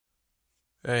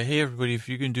Hey, everybody, if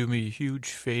you can do me a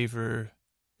huge favor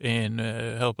and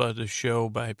help out the show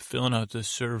by filling out the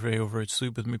survey over at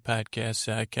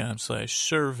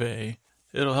sleepwithmepodcast.com/survey,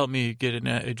 it'll help me get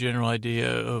a general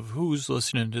idea of who's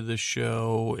listening to the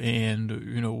show and,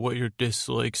 what your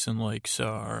dislikes and likes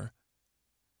are.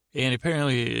 And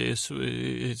apparently it's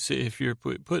if you're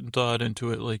putting thought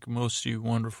into it like most of you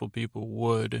wonderful people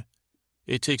would,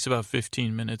 it takes about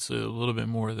 15 minutes, a little bit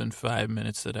more than 5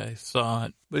 minutes that I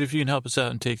thought. But if you can help us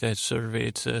out and take that survey,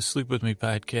 it's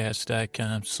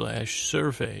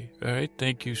sleepwithmepodcast.com/survey. All right,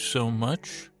 thank you so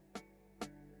much.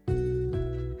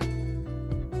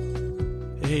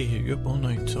 Hey, you're up all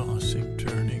night tossing,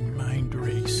 turning, mind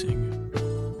racing,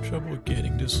 trouble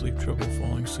getting to sleep, trouble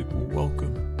falling asleep. Well,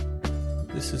 welcome.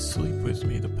 This is Sleep With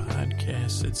Me, the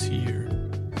podcast that's here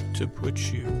to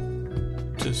put you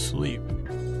to sleep.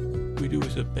 We do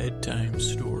is a bedtime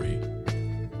story.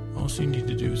 All you need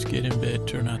to do is get in bed,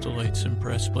 turn out the lights, and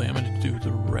press play. I'm going to do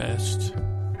the rest.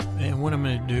 And what I'm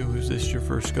going to do is this your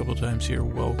first couple times here,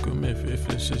 welcome. If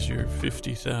this is your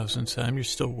 50,000th time, you're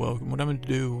still welcome. What I'm going to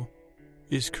do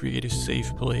is create a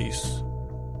safe place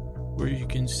where you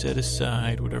can set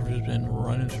aside whatever's been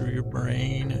running through your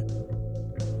brain,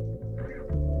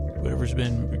 whatever's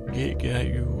been got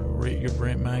your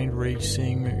brain mind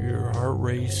racing, your heart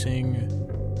racing.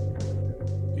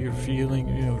 You're feeling,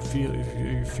 your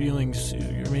feelings,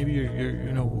 maybe you're,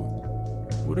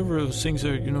 whatever those things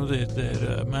are,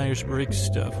 that Myers-Briggs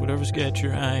stuff, whatever's got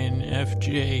your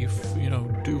INFJ,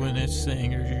 doing its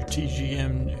thing, or your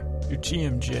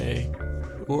TMJ,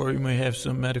 or you may have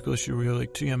some medical issue where you're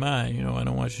like TMI, I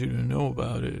don't want you to know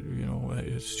about it,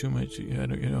 it's too much,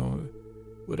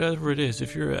 whatever it is,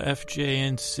 if you're a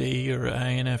FJNC or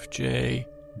INFJ,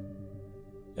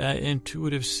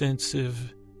 intuitive,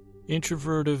 sensitive,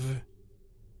 introvertive,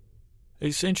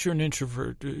 since you're an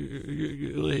introvert,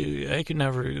 I can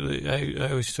never, I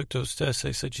always took those tests.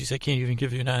 I said, geez, I can't even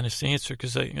give you an honest answer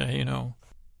because and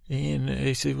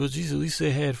they said, well, geez, at least I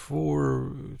had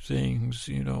 4 things,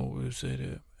 is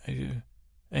that,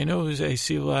 I know I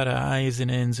see a lot of I's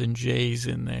and N's and J's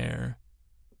in there,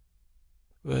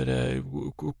 but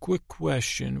quick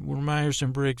question, were Myers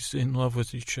and Briggs in love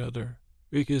with each other?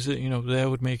 Because, that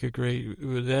would make a great,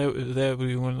 that would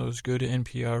be one of those good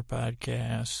NPR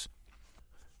podcasts.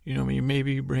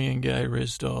 Maybe bring in Guy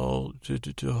Rizdahl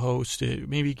to host it.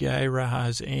 Maybe Guy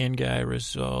Raz and Guy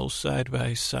Rizdahl side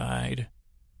by side.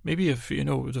 Maybe if,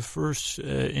 the first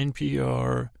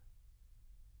NPR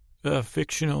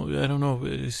fictional, I don't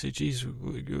know, say, geez,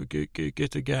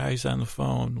 get the guys on the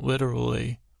phone,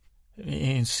 literally.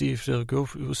 And see if they'll go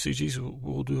for, we'll see, geez,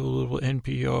 we'll do a little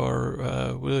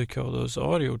NPR, what do they call those,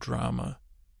 audio drama.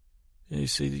 And they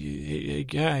say, hey,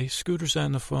 guy, Scooter's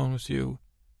on the phone with you.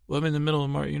 Well, I'm in the middle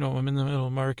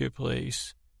of,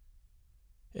 marketplace.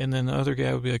 And then the other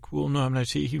guy would be like, well, no, I'm not,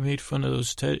 he made fun of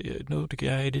those no, the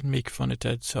guy didn't make fun of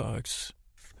TED Talks.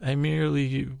 I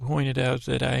merely pointed out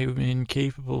that I am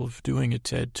incapable of doing a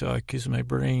TED Talk because my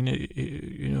brain,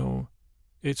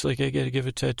 it's like I got to give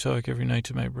a TED Talk every night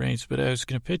to my brains, but I was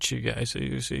going to pitch you guys.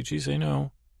 I say, geez, I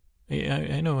know.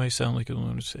 I know I sound like a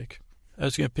lunatic. I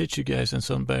was going to pitch you guys on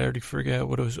something, but I already forgot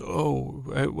what it was. Oh,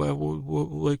 I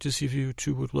would like to see if you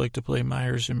two would like to play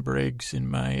Myers and Briggs in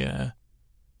my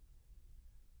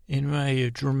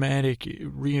dramatic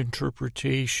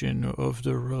reinterpretation of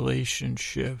the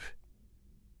relationship.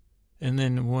 And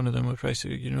then one of them would probably say,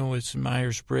 it's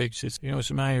Myers-Briggs.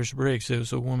 It's Myers-Briggs. It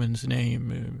was a woman's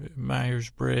name,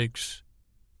 Myers-Briggs.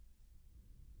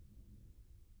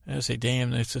 And I say,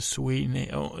 damn, that's a sweet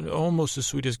name. Almost as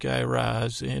sweet as Guy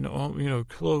Raz and,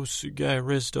 close Guy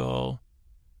Rizdahl.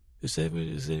 Is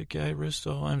it Guy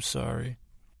Rizdahl? I'm sorry.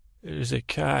 It's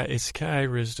Kai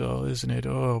Rizdahl, isn't it?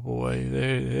 Oh, boy,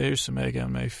 there's some egg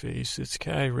on my face. It's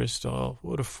Kai Rizdahl.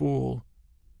 What a fool.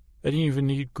 I didn't even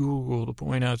need Google to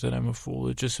point out that I'm a fool.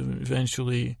 It just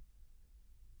eventually,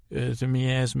 the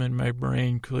miasma in my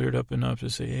brain cleared up enough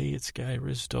to say, hey, it's Guy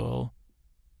Rizdahl.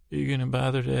 Are you going to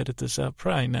bother to edit this out?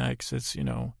 Probably not, because it's,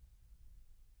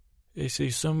 they say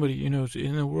somebody, in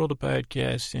the world of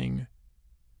podcasting,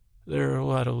 there are a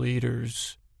lot of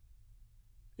leaders.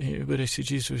 But I say,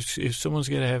 geez, if someone's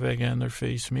got to have egg on their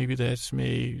face, maybe that's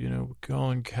me,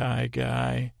 calling Kai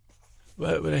Guy.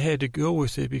 But I had to go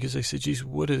with it because I said, geez,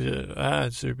 what are the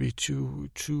odds there'd be two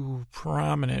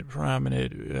prominent,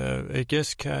 I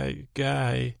guess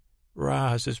Guy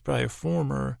Raz is probably a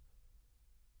former,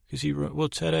 because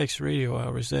TEDx Radio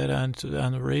Hour, is that on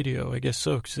the radio? I guess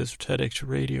so, because it's TEDx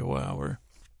Radio Hour.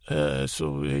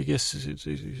 So I guess,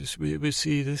 we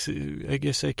see this, I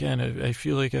guess I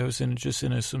feel like I was I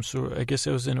guess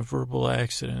I was in a verbal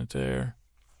accident there.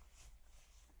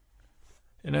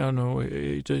 And I don't know,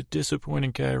 the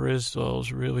disappointing Kai Rizdal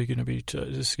is really going to be,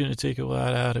 it's going to take a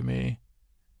lot out of me.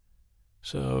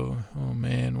 So, oh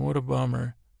man, what a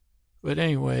bummer. But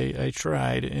anyway, I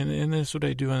tried, and that's what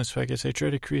I do on this podcast. I try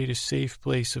to create a safe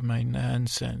place of my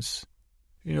nonsense.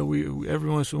 You know, we every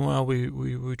once in a while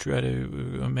we try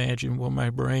to imagine what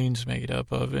my brain's made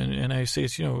up of, and I say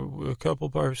it's, you know, a couple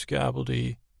parts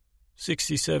gobbledy,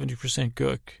 60-70%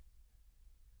 gook.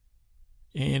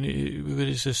 And it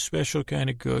is a special kind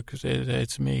of gook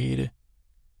that's made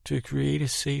to create a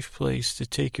safe place to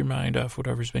take your mind off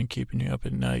whatever's been keeping you up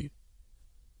at night.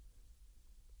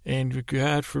 And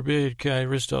God forbid Kai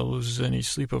Rizdal loses any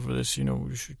sleep over this, you know,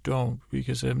 don't,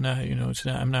 because I'm not, you know,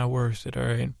 I'm not worth it, all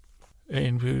right?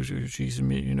 And she's,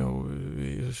 you know,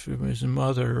 his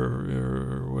mother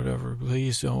or whatever,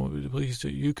 please don't,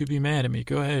 you could be mad at me.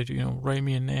 Go ahead, you know, write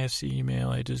me a nasty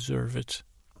email. I deserve it.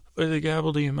 But the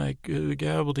gobbledy and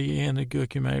the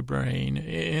gook in my brain,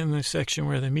 in the section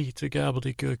where they meet, the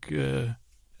gobbledygook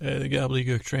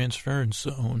transference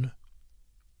zone,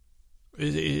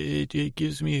 it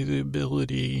gives me the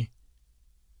ability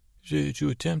to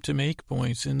attempt to make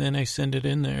points, and then I send it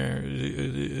in there.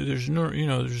 There's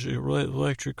there's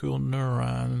electrical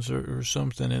neurons or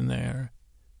something in there,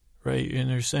 right? And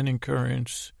they're sending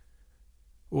currents,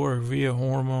 or via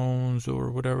hormones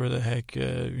or whatever the heck,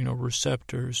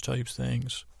 receptors type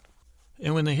things.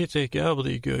 And when they hit that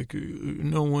gobbledygook,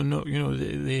 no one know, you know,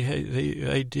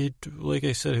 I did, like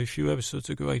I said a few episodes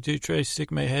ago, I did try to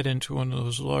stick my head into one of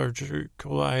those larger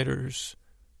colliders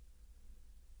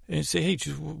and say, hey,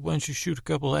 why don't you shoot a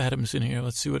couple atoms in here?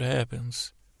 Let's see what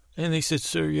happens. And they said,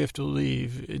 sir, you have to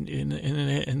leave.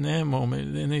 In that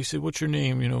moment, and they said, what's your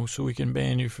name, you know, so we can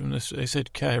ban you from this? I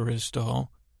said, Kai Rizdal.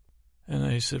 And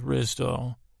I said,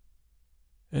 Rizdal.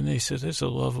 And they said, that's a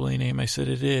lovely name. I said,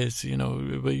 it is, you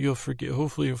know, but you'll forget,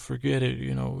 hopefully you'll forget it,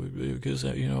 you know, because,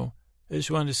 you know, I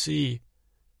just wanted to see.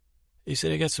 They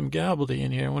said, I got some gobbledy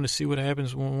in here. I want to see what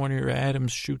happens when one of your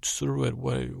atoms shoots through it,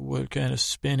 what kind of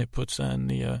spin it puts on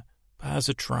the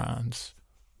positrons.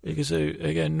 Because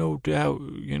I got no doubt,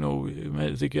 you know,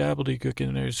 the gobbledygook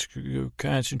in there is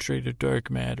concentrated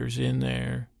dark matter's in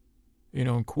there. You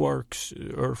know, quarks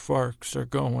or farks are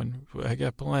going. I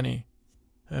got plenty.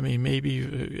 I mean,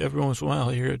 maybe every once in a while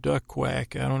I hear a duck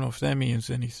quack. I don't know if that means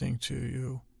anything to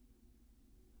you.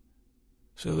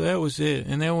 So that was it.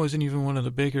 And that wasn't even one of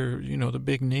the bigger, you know, the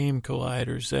big name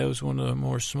colliders. That was one of the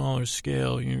more smaller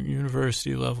scale,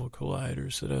 university level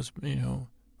colliders. So that's, you know,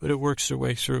 but it works their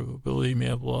way through. Believe me,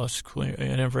 I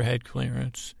never had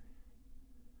clearance.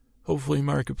 Hopefully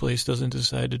Marketplace doesn't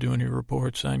decide to do any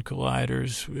reports on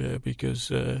colliders because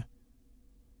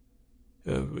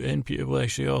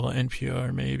actually all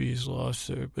NPR maybe is lost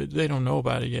there, but they don't know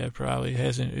about it yet. Probably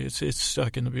hasn't. It's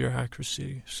stuck in the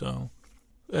bureaucracy. So,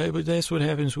 but that's what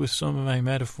happens with some of my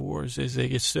metaphors: is they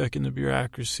get stuck in the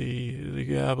bureaucracy, the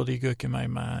gobbledygook in my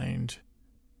mind.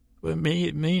 But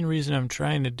main reason I'm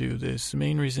trying to do this, the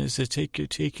main reason is to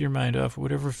take your mind off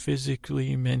whatever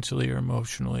physically, mentally, or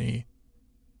emotionally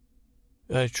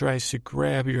tries to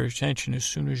grab your attention as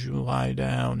soon as you lie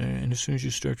down and as soon as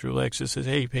you start to relax. It says,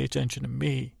 hey, pay attention to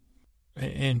me.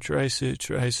 And tries to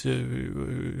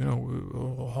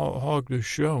hog the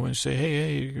show and say,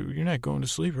 hey, you're not going to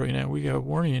sleep right now. We got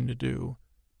worrying to do.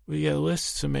 We got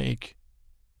lists to make.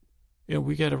 You know,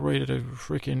 we got to write a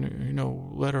freaking, you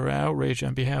know, letter of outrage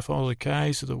on behalf of all the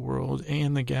guys of the world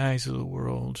and the guys of the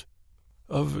world.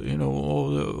 Of, you know, all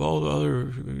the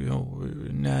other, you know,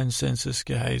 nonsensus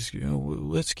guys, you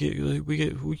know,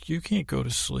 you can't go to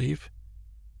sleep.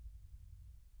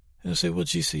 And I say, well,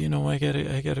 geez, you know, I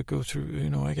gotta go through, you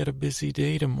know, I got a busy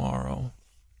day tomorrow.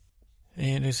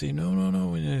 And I say, no.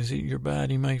 And I say, your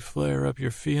body might flare up,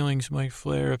 your feelings might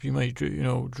flare up, you might, you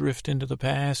know, drift into the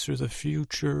past or the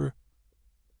future.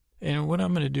 And what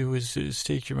I'm going to do is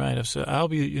take your mind off. So I'll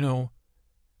be, you know,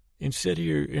 instead of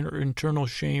your internal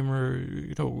shame or,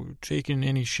 you know, taking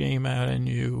any shame out on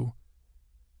you,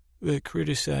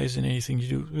 criticizing anything you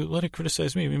do, let it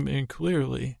criticize me. And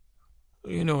clearly,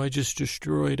 you know, I just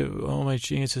destroyed all my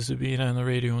chances of being on the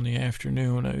radio in the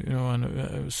afternoon, I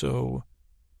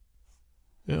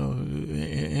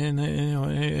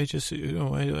just, you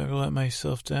know, I let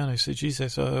myself down. I said, geez, I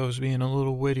thought I was being a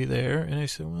little witty there. And I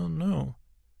said, well, no.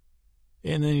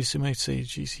 And then you might say,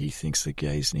 geez, he thinks the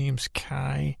guy's name's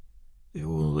Kai.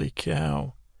 Holy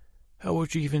cow. How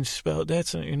would you even spell it?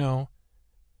 That's, you know.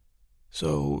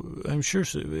 So I'm sure,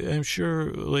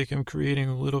 like, I'm creating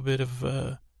a little bit of,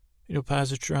 you know,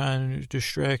 positron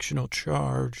distractional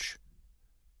charge.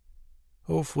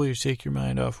 Hopefully to take your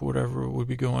mind off whatever would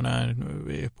be going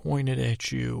on pointed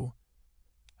at you.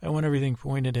 I want everything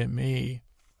pointed at me.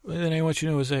 But then I want you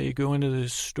to know as I go into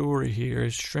this story here,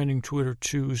 it's Trending Twitter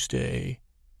Tuesday,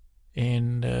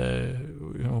 and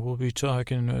we'll be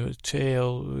talking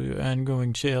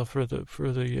ongoing tale for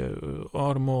the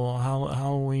autumnal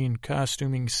Halloween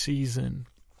costuming season.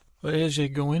 But as I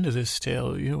go into this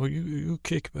tale, you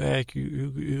kick back,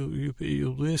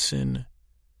 you listen.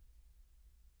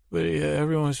 But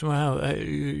every once in a while,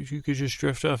 you could just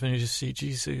drift off and you just see,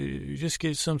 geez, you just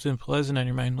get something pleasant on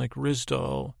your mind, like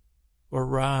Rizdal or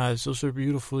Roz. Those are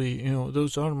beautifully,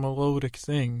 those are melodic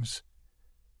things.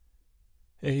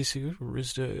 Hey, you see,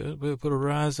 Rizdal, put a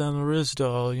Roz on the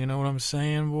Rizdal, you know what I'm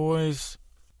saying, boys?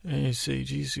 And you say,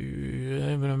 geez, you're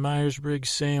having a Myers-Briggs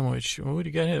sandwich. What do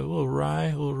you got here? A little rye,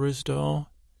 a little Rizdal,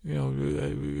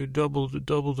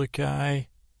 double the Kai,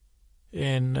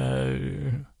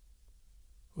 and,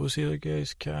 what was the other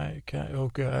guy's? Guy.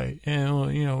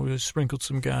 And, we sprinkled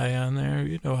some Guy on there.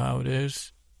 You know how it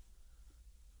is.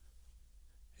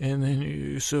 And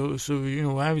then, so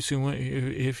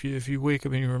obviously, if you wake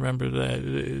up and you remember that,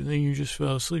 then you just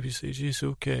fell asleep. You say, geez,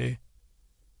 okay.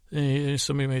 And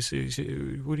somebody may say,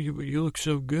 you look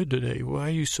so good today. Why are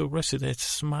you so rested? That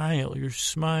smile, your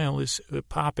smile is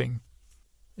popping.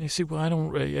 And you say, well, I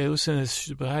listen to this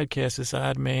podcast. This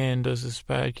odd man does this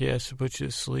podcast to put you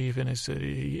to sleep. And I said,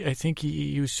 I think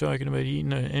he was talking about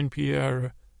eating an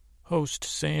NPR host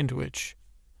sandwich.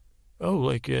 Oh,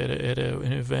 like at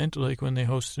an event, like when they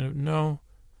hosted it? No,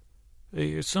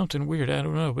 it's something weird. I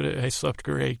don't know, but I slept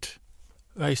great.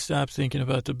 I stopped thinking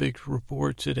about the big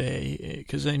report today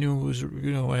because I knew it was,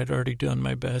 I had already done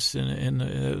my best and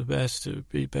the best to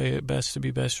be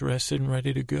best rested and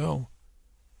ready to go.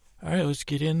 All right, let's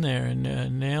get in there and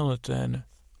nail it then.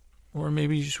 Or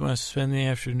maybe you just want to spend the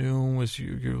afternoon with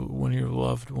one of your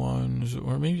loved ones,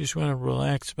 or maybe you just want to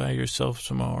relax by yourself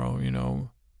tomorrow,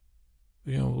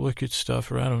 look at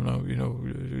stuff, or I don't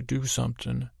know, do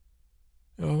something.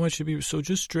 I want you to be, so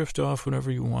just drift off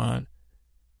whenever you want.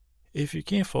 If you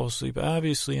can't fall asleep,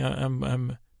 obviously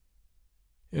I'm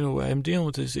dealing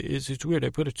with this. It's weird. I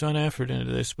put a ton of effort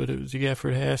into this, but the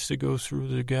effort has to go through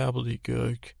the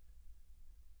gobbledygook.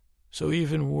 So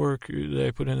even work that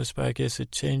I put in this podcast,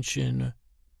 attention,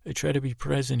 I try to be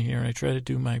present here, and I try to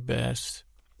do my best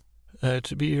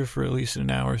to be here for at least an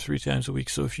hour, 3 times a week.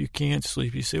 So if you can't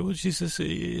sleep, you say, well, Jesus,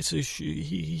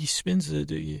 he spins it.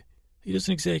 He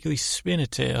doesn't exactly spin a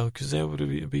tale because that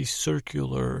would be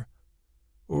circular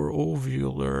or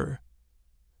ovular.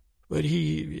 But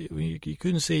he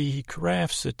couldn't say he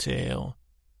crafts a tale.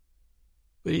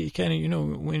 But he kind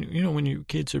of, when you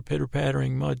kids are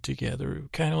pitter-pattering mud together,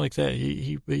 kind of like that.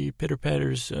 He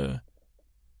pitter-patters,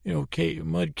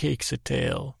 mud cakes a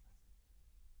tale.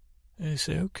 And I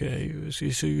say, okay,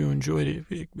 so you enjoyed it?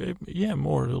 Yeah,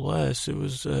 more or less. It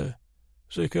was, so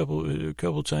a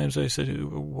couple times I said,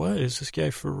 what, is this guy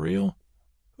for real?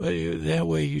 But that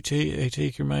way I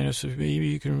take your mind off, so maybe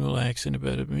you can relax in a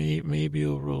bit. Maybe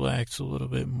you'll relax a little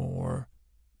bit more.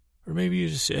 Or maybe you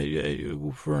just,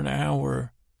 for an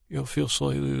hour, you'll feel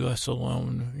slightly less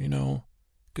alone,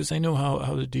 because I know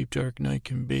how the deep, dark night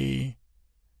can be.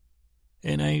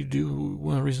 And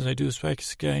one of the reasons I do this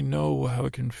podcast is I know how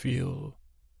it can feel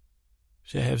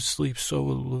to have sleep so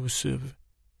elusive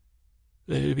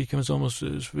that it becomes almost,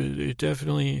 it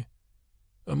definitely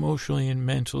emotionally and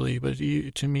mentally, but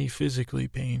to me, physically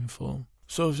painful.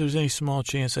 So if there's any small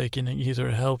chance I can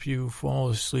either help you fall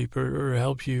asleep or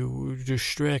help you,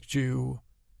 distract you,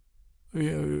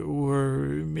 or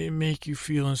make you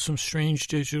feel in some strange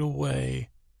digital way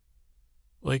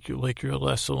like you're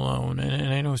less alone.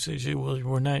 And I know, say, well,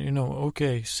 we're not,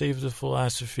 okay, save the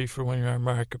philosophy for when you're on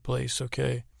Marketplace,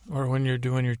 okay? Or when you're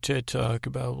doing your TED Talk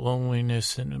about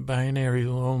loneliness and binary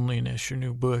loneliness, your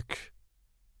new book.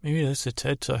 Maybe that's a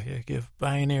TED Talk I give,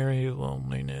 binary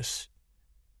loneliness.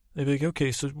 They'd be like,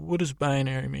 okay, so what does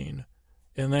binary mean?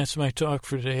 And that's my talk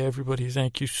for today, everybody.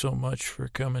 Thank you so much for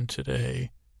coming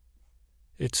today.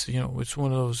 It's, it's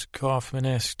one of those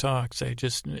Kaufman-esque talks. I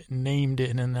just named it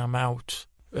and I'm out.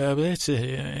 But that's it.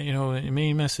 The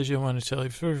main message I want to tell you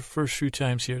for the first few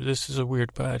times here, this is a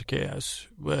weird podcast,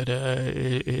 but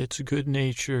it's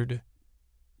good-natured.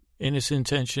 And its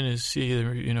intention is to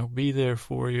either, be there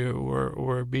for you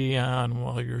or be on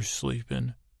while you're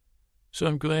sleeping. So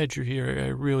I'm glad you're here. I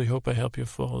really hope I help you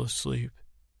fall asleep.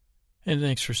 And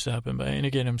thanks for stopping by. And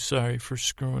again, I'm sorry for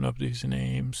screwing up these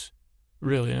names.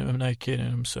 Really, I'm not kidding.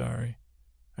 I'm sorry.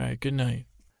 All right, good night.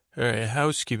 All right,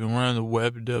 housekeeping. We're on the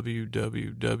web,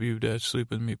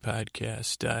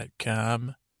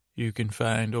 www.sleepwithmepodcast.com. You can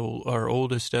find our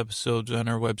oldest episodes on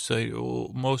our website.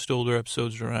 Most older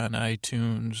episodes are on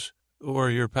iTunes. or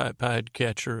your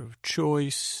podcatcher of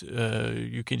choice.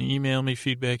 You can email me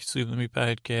feedback at Sleep With Me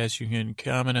Podcast. You can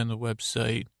comment on the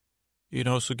website. You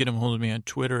can also get a hold of me on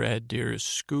Twitter at Dearest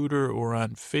Scooter or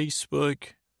on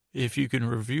Facebook. If you can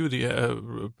review the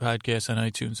podcast on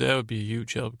iTunes, that would be a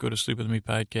huge help. Go to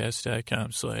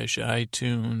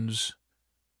sleepwithmepodcast.com/iTunes.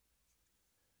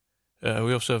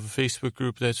 We also have a Facebook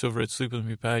group that's over at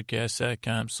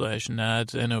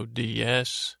sleepwithmepodcast.com/nods,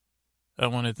 NODS. I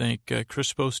want to thank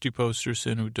Chris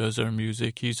Posterson, who does our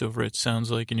music. He's over at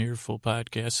Sounds Like an Earful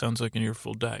Podcast,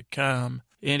 soundslikeanearful.com.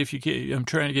 And if you get, I'm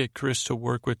trying to get Chris to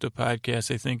work with the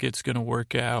podcast. I think it's going to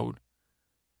work out.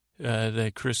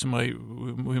 That Chris we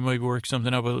might work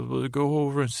something out, but we'll go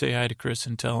over and say hi to Chris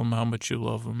and tell him how much you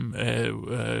love him.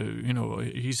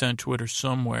 He's on Twitter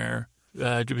somewhere.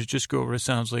 Just go over to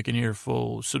Sounds Like an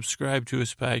Earful, subscribe to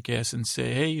his podcast and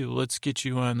say, hey, let's get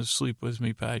you on the Sleep With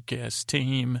Me podcast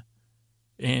team.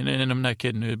 And I'm not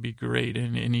kidding, it'd be great.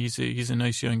 And he's a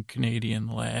nice young Canadian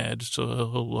lad, so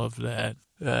he'll love that.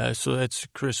 So that's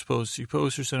Chris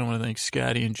Posterson. I want to thank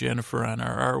Scotty and Jennifer on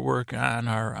our artwork, on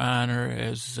our honor,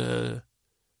 as an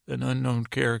unknown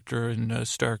character in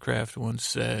StarCraft once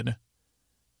said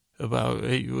about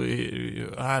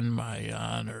on my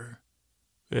honor,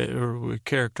 or a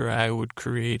character I would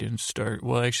create in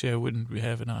Well, actually, I wouldn't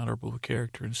have an honorable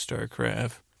character in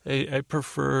StarCraft. I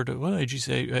preferred, well, I guess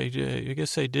I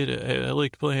did. I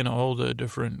liked playing all the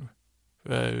different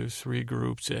three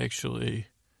groups, actually.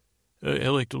 I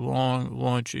like to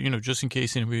launch, just in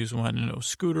case anybody's wanting to know.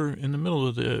 Scooter, in the middle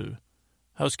of the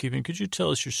housekeeping, could you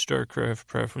tell us your StarCraft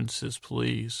preferences,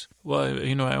 please? Well,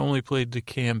 I only played the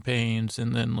campaigns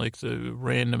and then, the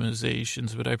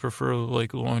randomizations, but I prefer,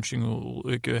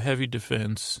 launching, a heavy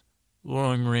defense,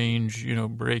 long range,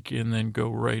 break in, then go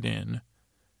right in.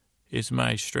 Is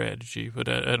my strategy, but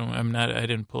I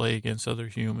didn't play against other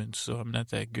humans, so I'm not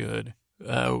that good.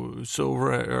 I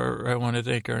want to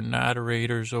thank our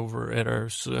moderators over at our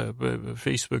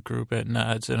Facebook group at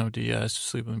Nods, NODS,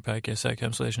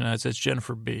 sleepwithmepodcast.com/nods. That's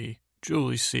Jennifer B.,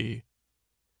 Julie C.,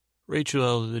 Rachel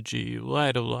L. to the G,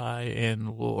 Lie to Lie, and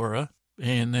Laura.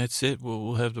 And that's it.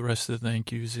 We'll have the rest of the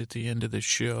thank yous at the end of the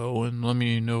show, and let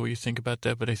me know what you think about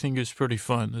that. But I think it's pretty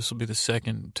fun. This will be the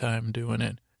second time doing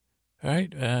it. All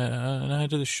right, on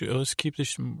to the show. Let's keep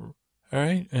this. All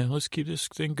right, and let's keep this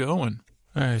thing going.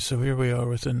 All right, so here we are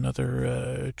with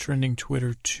another Trending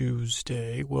Twitter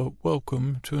Tuesday. Well,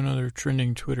 welcome to another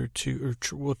Trending Twitter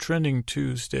Trending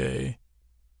Tuesday.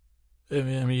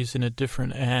 I'm using a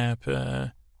different app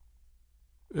to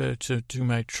do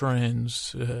my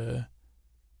trends.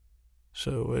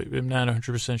 So I'm not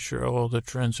 100% sure all the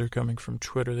trends are coming from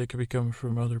Twitter. They could be coming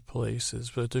from other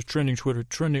places, but the Trending Twitter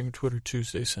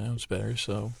Tuesday sounds better.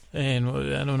 So, and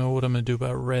I don't know what I'm gonna do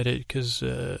about Reddit because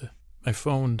my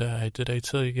phone died. Did I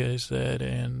tell you guys that?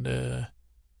 And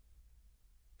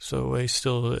so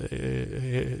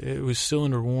it was still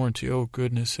under warranty. Oh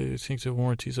goodness, I think the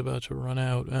warranty's about to run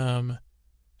out.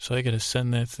 So I got to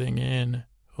send that thing in.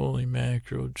 Holy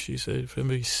mackerel! Geez, I'd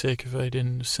be sick if I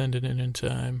didn't send it in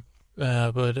time.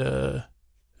 Oh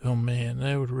man,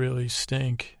 that would really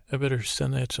stink. I better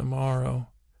send that tomorrow.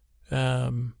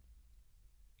 Sorry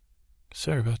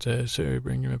about that. Sorry,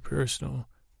 bringing it personal.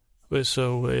 But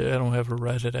so I don't have a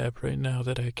Reddit app right now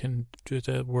that I can do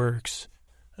that works.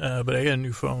 But I got a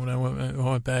new phone. I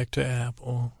went back to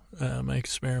Apple. My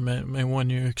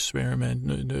 1-year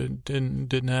experiment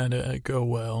did not go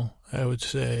well, I would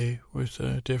say, with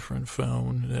a different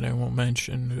phone that I won't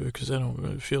mention because I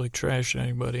don't feel like trashing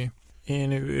anybody.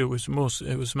 And it was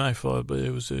my fault, but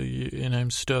and I'm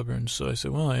stubborn. So I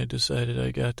said, well, I decided I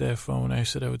got that phone. I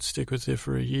said I would stick with it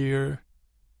for a year.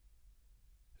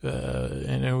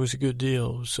 And it was a good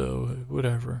deal. So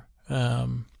whatever. But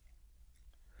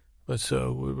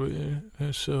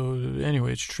so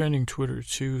anyway, it's Trending Twitter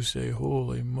Tuesday.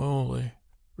 Holy moly.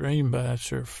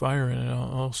 Rainbots are firing on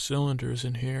all cylinders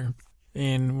in here.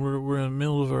 And we're in the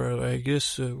middle of I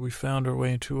guess we found our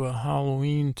way into a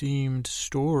Halloween-themed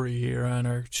story here on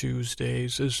our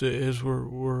Tuesdays, as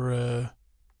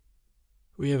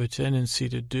we have a tendency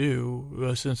to do,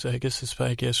 since I guess this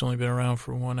podcast has only been around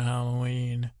for one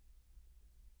Halloween.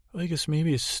 Well, I guess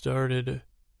maybe it started,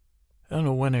 I don't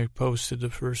know when I posted the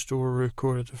first or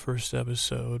recorded the first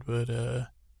episode, but I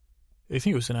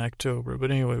think it was in October.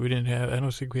 But anyway, I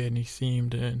don't think we had any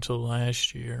themed until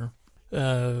last year.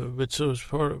 But so as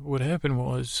part of what happened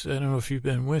was, I don't know if you've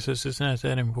been with us, it's not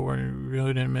that important. We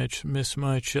really didn't miss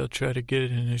much. I'll try to get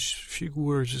it in as few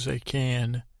words as I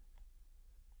can.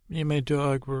 Me and my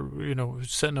dog were,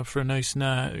 setting up for a nice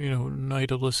night,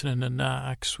 night of listening to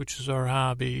Knox, which is our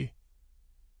hobby.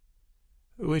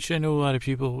 Which I know a lot of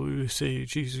people who say,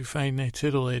 geez, you find that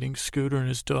titillating, Scooter and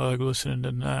his dog listening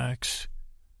to knocks.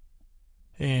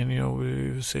 And,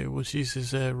 we say, well, geez, is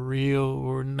that real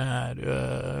or not?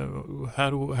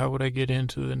 How would I get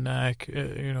into the knock?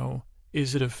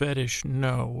 Is it a fetish?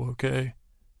 No, okay?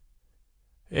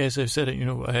 As I've said,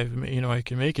 I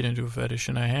can make it into a fetish,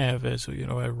 and I have, as,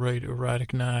 I write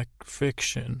erotic knock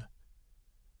fiction.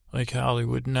 Like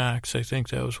Hollywood Knocks. I think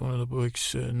that was one of the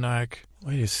books, knock.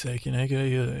 Wait a second,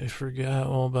 I forgot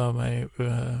all about my,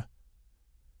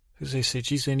 because they say,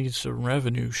 geez, they need some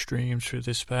revenue streams for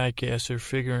this podcast. They're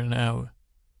figuring out,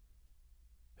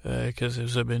 because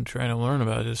as I've been trying to learn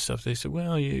about this stuff, they said,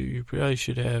 well, you probably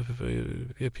should have,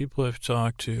 people I've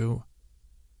talked to,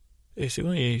 they said,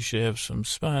 well, you should have some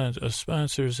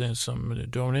sponsors and some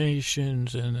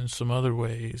donations and then some other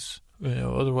ways.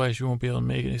 Otherwise you won't be able to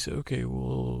make it. I said, okay,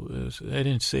 well, I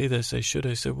didn't say this. I should.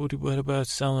 I said, what about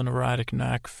selling erotic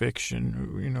knock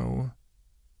fiction,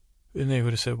 And they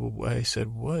would have said, well, I said,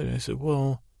 what? And I said,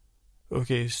 well,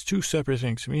 okay, it's two separate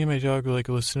things. Me and my dog like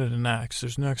listen to the knocks.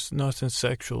 There's nothing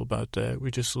sexual about that. We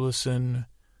just listen.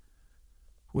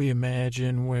 We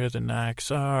imagine where the knocks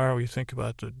are. We think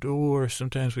about the door.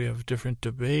 Sometimes we have different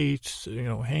debates,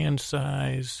 hand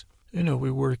size.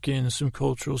 We work in some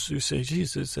cultures who say,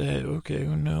 geez, is that, okay,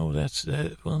 well, no, that's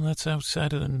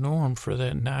outside of the norm for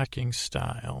that knocking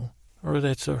style. Or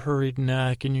that's a hurried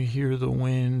knock and you hear the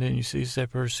wind and you see, is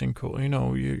that person cool?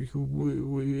 There's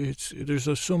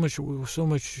so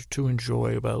much to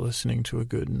enjoy about listening to a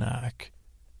good knock.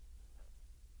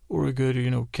 Or a good,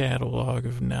 catalog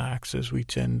of knocks, as we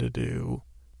tend to do.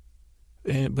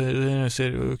 But then I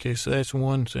said, okay, so that's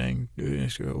one thing. I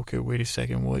said, okay, wait a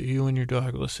second. What, you and your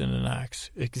dog listen to knocks?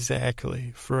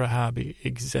 Exactly. For a hobby.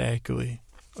 Exactly.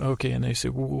 Okay, and they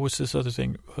said, well, what's this other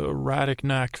thing? Erotic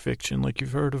knock fiction. Like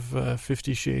you've heard of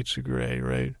 50 Shades of Grey,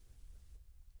 right?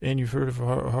 And you've heard of,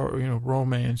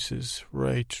 romances.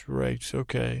 Right.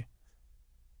 Okay.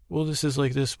 Well, this is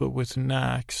like this, but with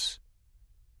knocks.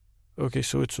 Okay,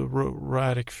 so it's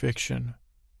erotic fiction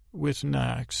with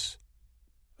knocks.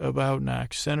 About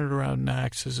knocks, centered around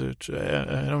knocks. I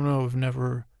don't know, I've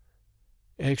never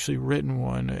actually written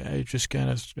one. I just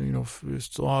kind of,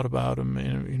 thought about them,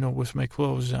 and, with my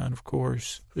clothes on, of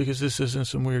course. Because this isn't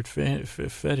some weird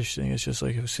fetish thing. It's just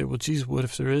like I said, well, geez, what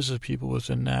if there is a people with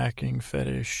a knocking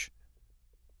fetish?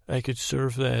 I could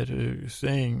serve that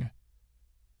thing,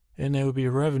 and that would be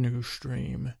a revenue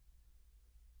stream.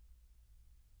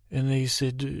 And they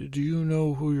said, do you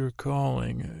know who you're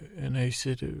calling? And I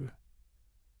said,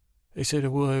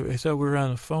 well, I thought we were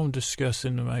on the phone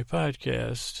discussing my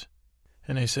podcast.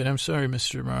 And I said, I'm sorry,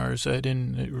 Mr. Mars, I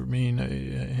didn't mean,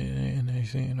 and I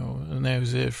said, and that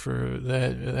was it for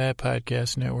that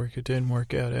podcast network. It didn't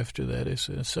work out after that. I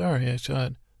said, sorry, I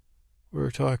thought we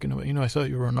were talking about, I thought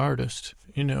you were an artist,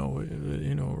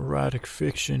 erotic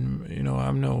fiction,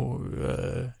 I'm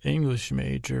no English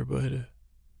major, but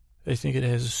I think it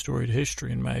has a storied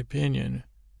history, in my opinion.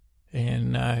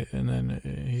 And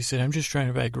then he said, I'm just trying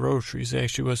to buy groceries. It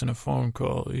actually wasn't a phone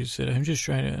call. He said, I'm just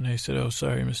trying to, and I said, oh,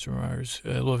 sorry, Mr. Mars.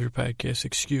 I love your podcast.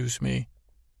 Excuse me.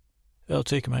 I'll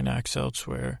take my knocks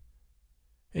elsewhere.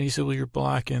 And he said, well, you're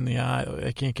blocking the aisle.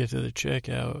 I can't get to the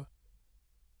checkout.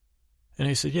 And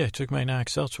I said, yeah, I took my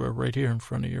knocks elsewhere right here in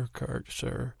front of your cart,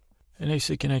 sir. And I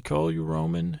said, can I call you,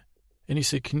 Roman? And he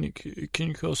said, can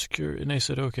you call security? And I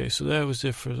said, okay, so that was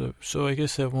it so I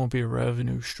guess that won't be a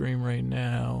revenue stream right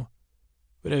now.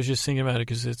 But I was just thinking about it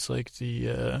because it's like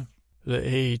the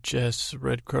AHS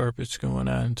red carpet's going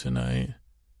on tonight.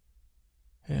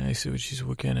 And I said, well, geez,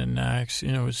 what kind of knocks?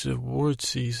 It's award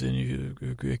season.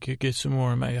 You could get some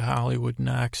more of my Hollywood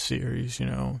knock series,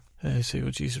 And I say,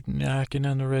 well, geez, knocking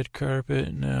on the red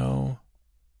carpet? No.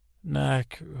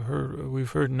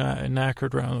 We've heard knock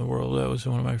heard around the world. That was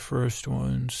one of my first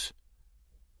ones.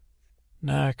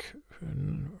 Knocked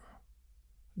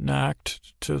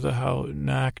to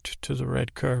the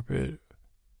red carpet.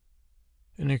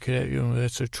 And it could,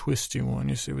 that's a twisty one.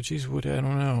 You say, well, geez, I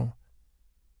don't know.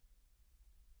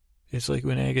 It's like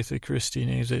when Agatha Christie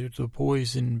names it the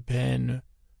poison pen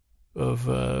of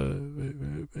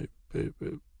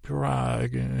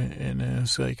Prague, and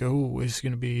it's like, oh, is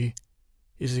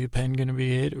the pen going to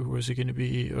be it, or is it going to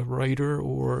be a writer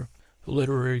or a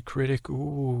literary critic?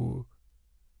 Ooh,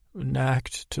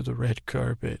 knocked to the red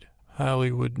carpet.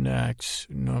 Hollywood Knocks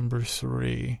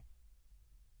 #3.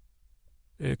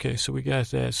 Okay, so we got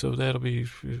that. So that'll be,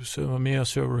 so me, I'll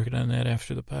start working on that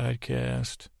after the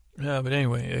podcast. But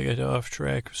anyway, I got off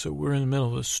track. So we're in the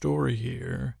middle of a story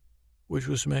here, which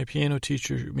was my piano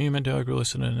teacher. Me and my dog were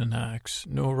listening to knocks.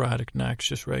 No erotic knocks,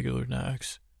 just regular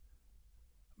knocks.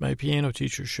 My piano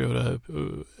teacher showed up,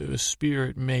 a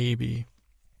spirit maybe.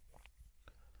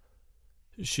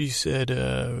 She said,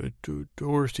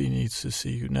 Dorothy needs to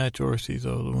see you. Not Dorothy,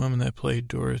 though, the woman that played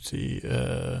Dorothy,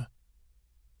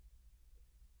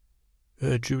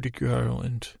 Judy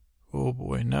Garland. Oh,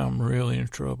 boy, now I'm really in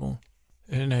trouble.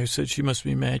 And I said she must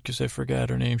be mad because I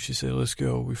forgot her name. She said, let's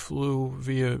go. We flew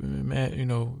via,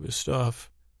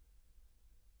 stuff.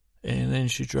 And then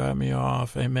she dropped me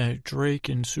off. I met Drake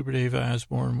and Super Dave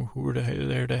Osborne, who were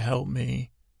there to help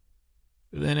me.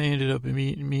 Then I ended up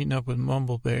meeting up with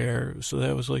Mumble Bear. So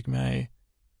that was like I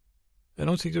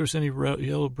don't think there was any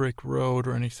yellow brick road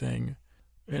or anything.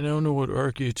 And I don't know what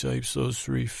archetypes those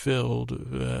three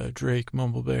filled, Drake,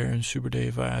 Mumble Bear, and Super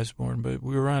Dave Osborne. But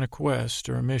we were on a quest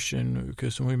or a mission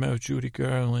because when we met with Judy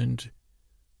Garland,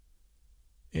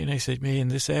 and I said, man,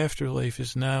 this afterlife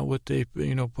is not what they,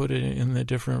 put it in the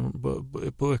different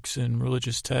books and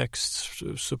religious texts,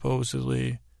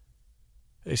 supposedly.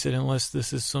 I said, unless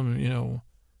this is some,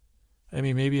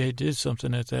 maybe I did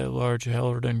something at that large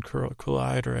Hadron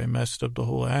Collider. I messed up the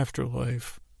whole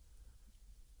afterlife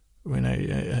when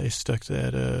I stuck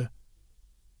that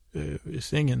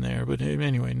thing in there. But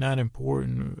anyway, not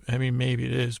important. Maybe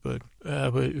it is, but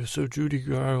so Judy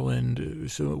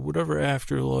Garland, so whatever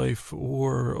afterlife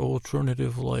or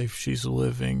alternative life she's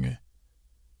living,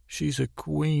 she's a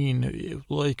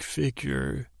queen-like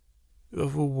figure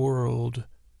of a world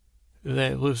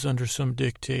that lives under some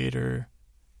dictator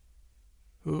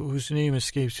whose name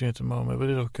escapes me at the moment, but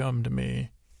it'll come to me,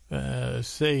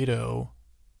 Sato.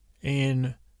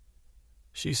 And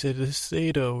she said, this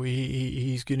Sato,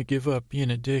 he's going to give up being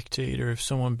a dictator if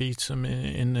someone beats him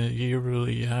in the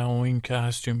yearly Halloween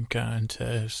costume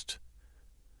contest.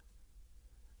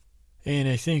 And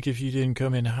I think if you didn't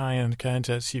come in high on the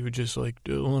contest, he would just,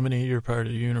 eliminate your part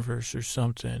of the universe or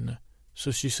something.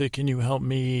 So she said, can you help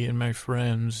me and my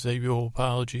friends that you owe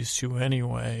apologies to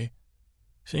anyway?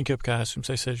 Think up costumes.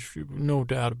 I said, no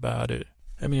doubt about it.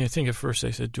 I think at first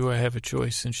I said, do I have a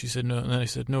choice? And she said, no. And then I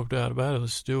said, no doubt about it,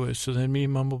 let's do it. So then me,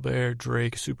 Mumble Bear,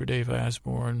 Drake, Super Dave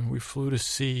Osborne, we flew to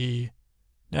see,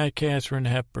 not Katharine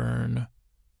Hepburn,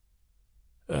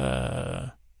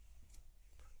 but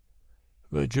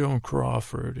Joan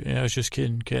Crawford. And I was just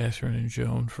kidding, Katharine and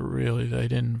Joan, for really. I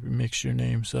didn't mix your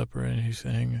names up or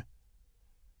anything.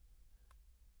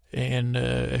 And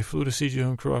I flew to see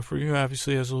Joan Crawford.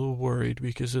 Obviously I was a little worried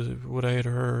because of what I had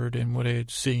heard and what I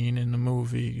had seen in the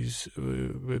movies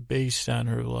based on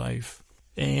her life.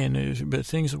 But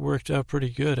things worked out pretty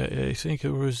good. I think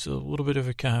there was a little bit of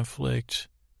a conflict,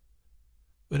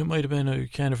 but it might have been a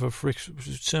kind of a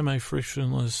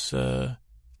semi-frictionless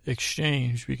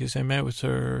exchange because I met with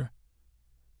her.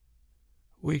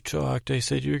 We talked. I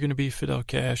said, you're going to be Fidel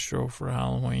Castro for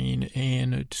Halloween,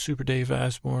 and Super Dave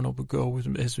Osborne will go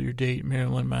with as your date,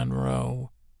 Marilyn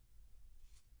Monroe.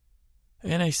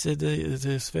 And I said,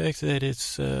 the fact that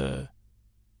it's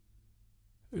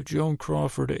Joan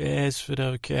Crawford as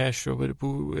Fidel Castro, but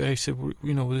I said,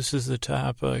 this is the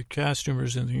top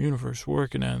costumers in the universe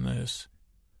working on this.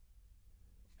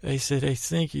 I said, I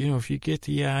think, if you get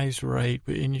the eyes right,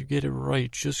 and you get it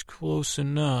right just close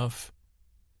enough,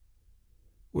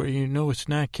 where it's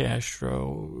not Castro,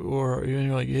 or you're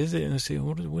like, is it? And I say,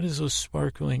 what is those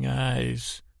sparkling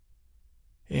eyes?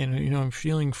 And, I'm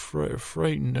feeling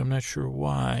frightened. I'm not sure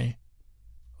why.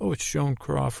 Oh, it's Joan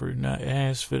Crawford, not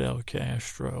as Fidel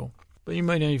Castro. But you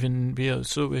might not even be able.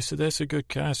 So I said, that's a good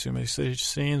costume. I said, it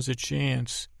stands a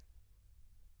chance.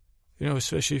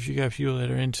 Especially if you got people that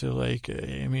are into,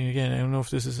 again, I don't know if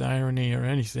this is irony or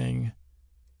anything.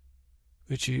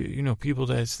 But people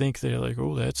that think they're like,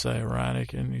 oh, that's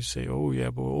ironic. And you say, oh, yeah,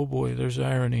 but oh, boy, there's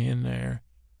irony in there.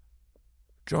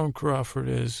 Joan Crawford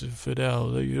as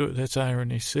Fidel, that's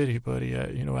Irony City, buddy. I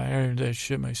ironed that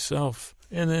shit myself.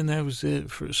 And then that was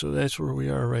it. So that's where we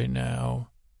are right now.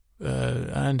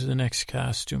 On to the next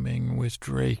costuming with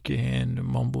Drake and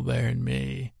Mumble Bear and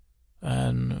me.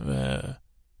 On,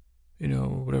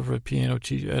 whatever a piano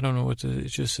teacher. I don't know it's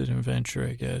just an adventure,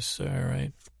 I guess. All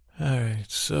right.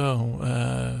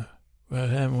 So what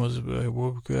happened was I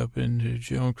woke up and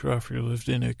Joan Crawford lived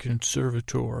in a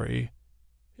conservatory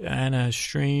on a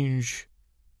strange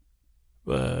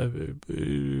a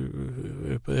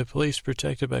place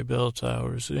protected by bell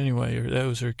towers. Anyway, that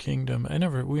was her kingdom.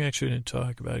 We actually didn't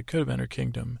talk about it. It could have been her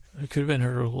kingdom. It could have been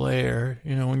her lair.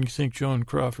 When you think Joan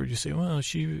Crawford, you say, well,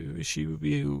 she would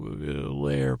be a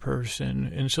lair person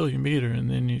until you meet her, and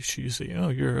then you say, oh,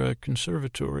 you're a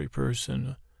conservatory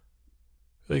person.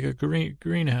 Like a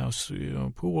greenhouse,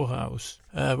 pool house.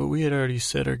 But we had already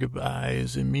said our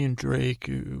goodbyes, and me and Drake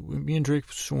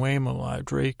swam a lot.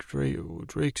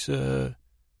 Drake's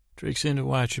Drake's into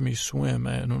watching me swim.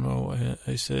 I don't know.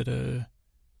 I said, and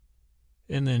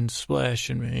then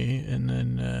splashing me, and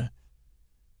then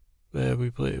we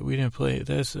didn't play.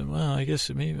 I guess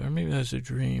maybe that's a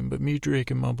dream. But me, Drake,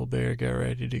 and Mumble Bear got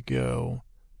ready to go,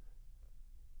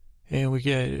 and we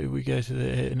got to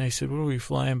the. And I said, "What are we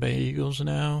flying by eagles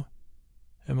now?"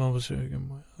 And Mumble said,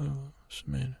 "Oh,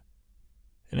 man."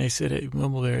 And I said,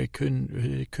 Mumble Bear, I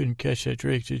couldn't catch that.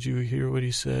 Drake, did you hear what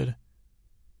he said?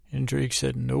 And Drake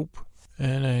said, "Nope."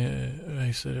 And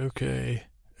I said, "Okay."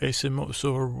 I said,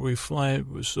 "So are we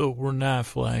flying? So we're not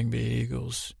flying by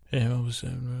eagles." And I was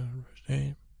saying,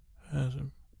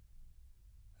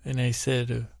 and I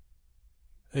said,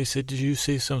 "Did you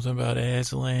say something about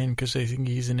Aslan? Because I think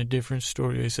he's in a different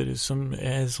story." I said, "Is some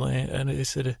Aslan?" And I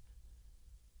said,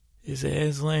 "Is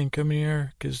Aslan coming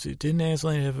here? Because didn't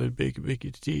Aslan have a big,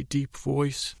 deep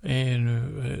voice?" And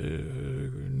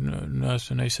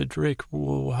nothing. I said, "Drake,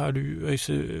 well, how do you?" I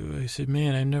said,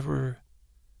 "Man, I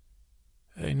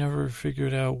never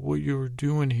figured out what you were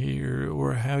doing here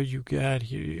or how you got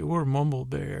here, or Mumble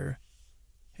Bear."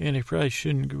 And I probably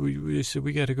shouldn't. We said,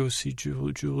 "We got to go see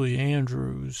Julie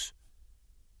Andrews."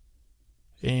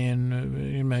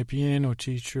 And my piano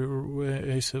teacher,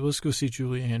 I said, "Let's go see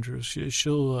Julie Andrews.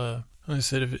 She'll I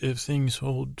said, if things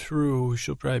hold true,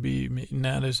 she'll probably be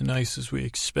not as nice as we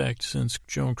expect, since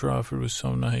Joan Crawford was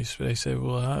so nice." But I said,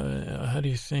 "Well, how do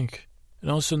you think?" And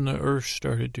all of a sudden the earth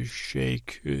started to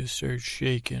shake. It started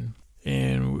shaking.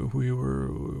 And we were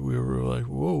like,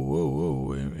 whoa, whoa,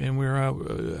 whoa. And we were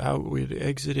out, we'd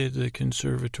exited the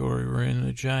conservatory. We're in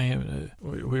the giant,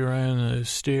 we were on the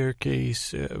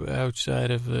staircase outside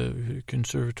of the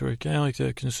conservatory, kind of like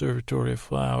the Conservatory of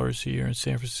Flowers here in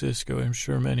San Francisco. I'm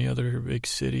sure many other big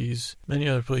cities, many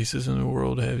other places in the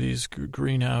world have these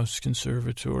greenhouse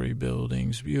conservatory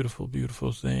buildings, beautiful,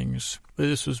 beautiful things. But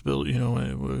this was built,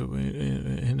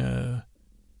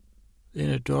 in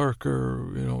a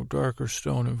darker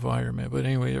stone environment. But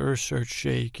anyway, the earth starts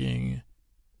shaking.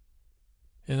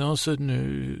 And all of a sudden,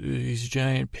 these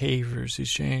giant pavers,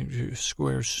 these giant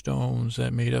square stones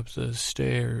that made up the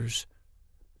stairs,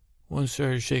 one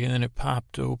started shaking, and then it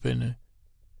popped open.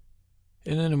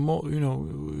 And then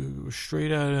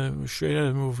straight out of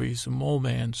the movies, a mole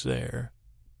man's there,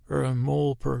 or a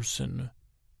mole person,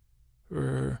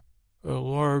 or a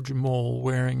large mole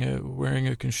wearing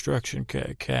a construction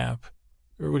cap.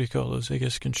 Or what do you call those? I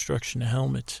guess construction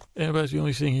helmets. And about the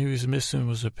only thing he was missing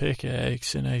was a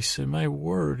pickaxe. And I said, "My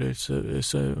word, it's a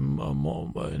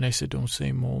mole." And I said, "Don't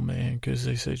say mole man," because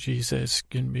they said, "Geez, that's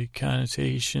going to be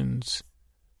connotations."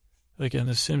 Like on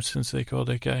The Simpsons, they called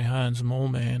that guy Hans Mole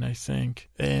Man, I think.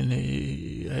 And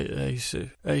I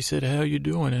said, "How you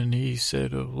doing?" And he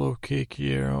said, "Lo que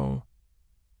quiero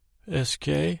SK."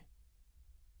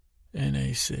 And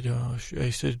I said,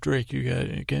 "Drake,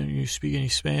 can you speak any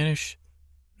Spanish?"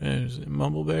 And it was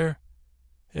Mumble Bear.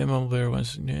 And Mumble Bear went,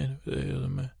 "Send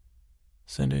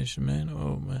man,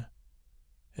 oh man."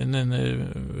 And then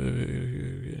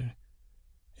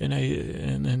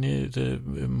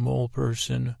the mole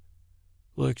person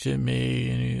looked at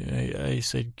me, and I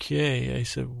said, "K." I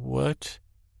said, "What?"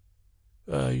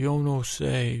 Yo no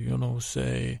sé,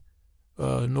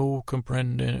 no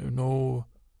comprende, no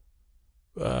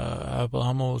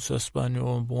hablamos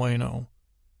español bueno."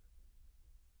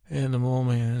 And the mole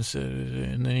man said,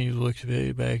 and then he looked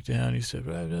back down. He said,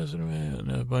 and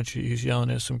a bunch of, he's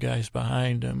yelling at some guys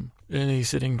behind him. And he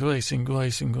said, "Inglés,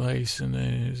 Inglés, Inglés." And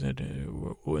then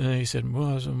he said,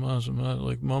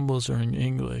 like mumbles are in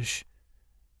English.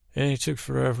 And it took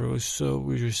forever. It was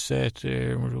we just sat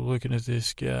there and we were looking at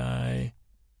this guy.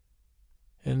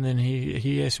 And then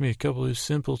he asked me a couple of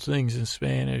simple things in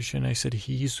Spanish. And I said,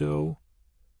 "Hizo,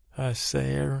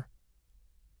 hacer."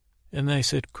 And I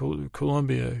said,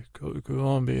 Colombia.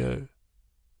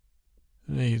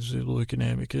 And he's looking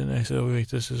at me. And I said, "Oh,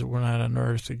 wait, we're not on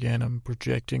Earth again. I'm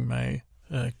projecting my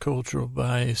cultural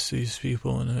bias, these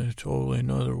people in a totally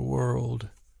another world."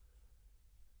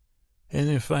 And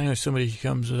then finally somebody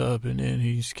comes up, and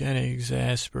he's kind of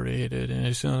exasperated, and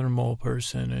it's another mole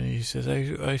person, and he says,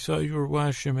 I thought you were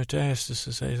watching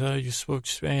Metastasis. I thought you spoke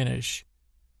Spanish."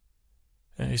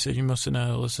 And I said, "You must have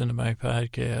not listened to my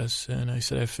podcast." And I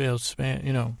said, "I failed Spanish,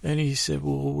 And he said,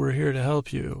 "Well, we're here to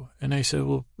help you." And I said,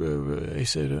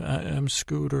 "I'm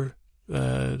Scooter.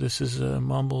 This is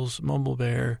Mumble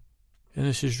Bear. And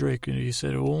this is Drake." And he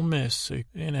said, "Ole Miss."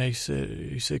 And he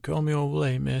said, "Call me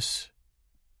Ole Miss."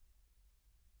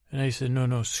 And I said,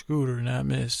 No, Scooter, not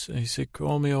Miss." And he said,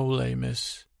 "Call me Ole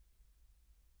Miss."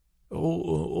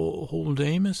 Old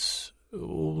Amos?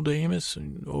 Old Amos?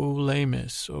 Ole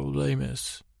Miss. Ole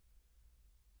Miss.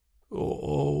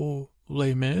 Ole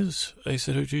Les Mis? I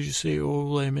said, oh, did you say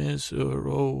Les Mis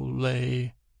or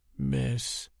Les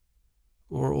Mis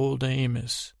or Old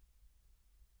Amos?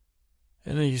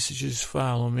 And then he said, just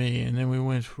follow me. And then we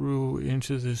went through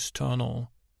into this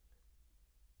tunnel.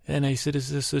 And I said,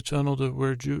 is this the tunnel to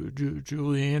where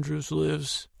Julie Andrews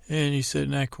lives? And he said,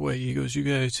 not quite. He goes, you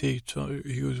got to take,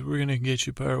 he goes, we're going to get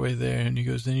you part way there. And he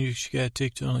goes, then you got to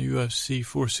take tunnel UFC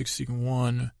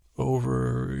 461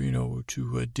 over,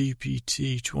 to a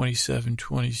DPT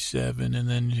 2727, and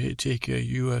then take a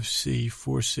UFC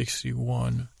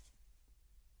 461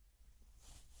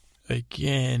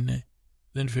 again,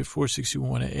 then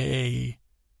 461A,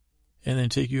 and then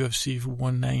take UFC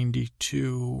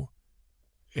 192,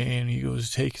 and he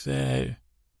goes, take that.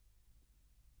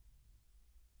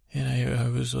 And I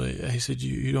was like, I said, do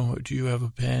you have a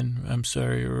pen? I'm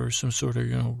sorry, or some sort of,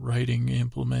 writing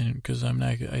implement, because I'm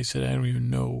not, I said, I don't even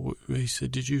know. He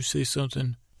said, did you say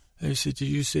something? I said, did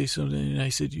you say something? And I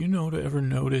said, to ever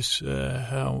notice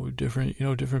how different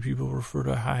people refer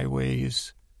to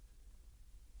highways?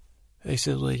 I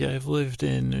said, like, I've lived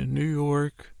in New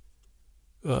York,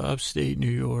 upstate New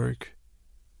York,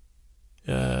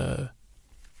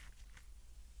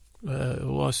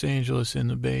 Los Angeles, in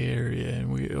the Bay Area,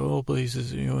 and all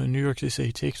places, in New York they say,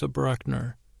 take the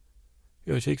Bruckner.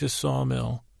 Take the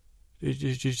Sawmill.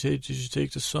 Did you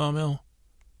take the Sawmill?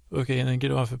 Okay, and then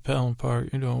get off at Pelham Park,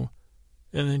 and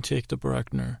then take the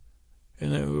Bruckner.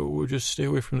 And then we'll just stay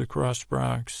away from the Cross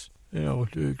Bronx, go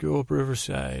up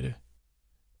Riverside.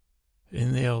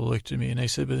 And they all looked at me, and I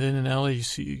said, but then in LA,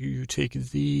 you take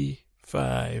the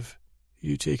 5,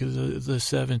 you take the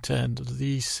 710,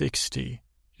 the 60.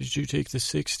 Did you take the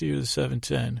 60 or the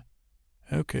 710?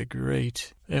 Okay,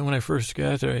 great. And when I first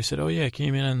got there, I said, oh, yeah, I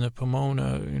came in on the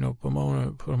Pomona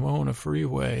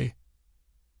freeway.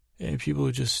 And people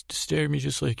would just stare at me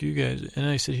just like you guys. And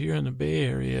I said, here in the Bay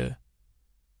Area,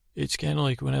 it's kind of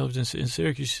like when I lived in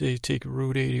Syracuse, you say, take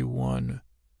Route 81.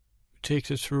 Take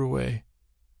the thruway.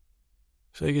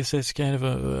 So I guess that's kind of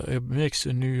a mix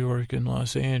of New York and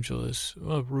Los Angeles.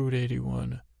 Well, Route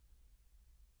 81.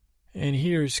 And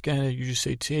here it's kind of, you just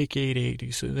say, take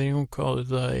 880, so they don't call it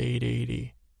the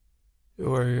 880.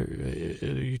 Or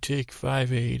you take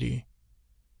 580.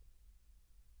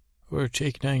 Or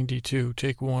take 92,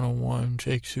 take 101,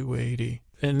 take 280.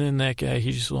 And then that guy,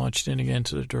 he just launched in again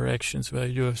to the directions about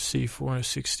UFC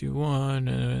 461,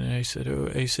 and I said,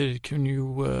 can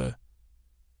you,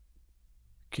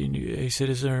 I said,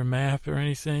 is there a map or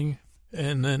anything?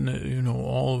 And then,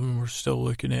 all of them were still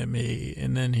looking at me.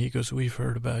 And then he goes, we've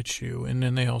heard about you. And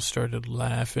then they all started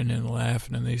laughing.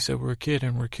 And they said, we're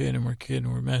kidding. We're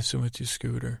messing with you,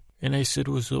 Scooter. And I said,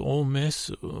 was it Ole Miss?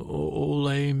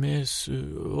 Ole Miss?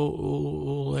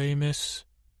 Ole Miss?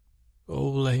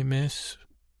 Ole Miss?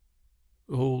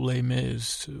 Ole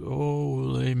Miss?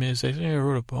 Ole Miss. I think I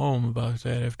wrote a poem about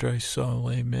that after I saw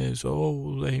Les Mis.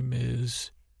 Ole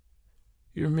Miss.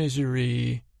 Your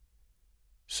misery.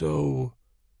 So,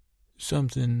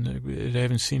 something I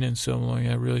haven't seen in so long,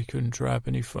 I really couldn't drop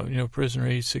any phone. Prisoner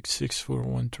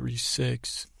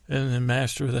 8664136. And then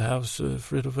Master of the House,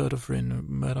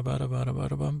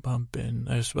 Frittavudafrin,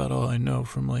 that's about all I know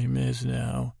from Les Mis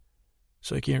now.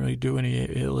 So I can't really do any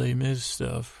Les Mis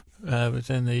stuff. But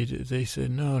then they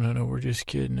said, no, we're just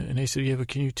kidding. And they said, yeah, but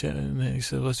can you tell? And they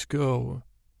said, let's go.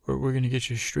 We're going to get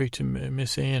you straight to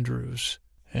Miss Andrews.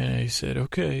 And I said,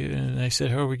 okay. And I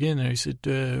said, how are we getting there? He said,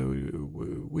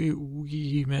 we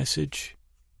message.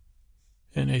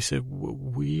 And I said,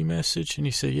 we message? And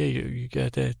he said, yeah, you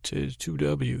got that, 2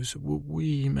 W's,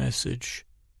 we message.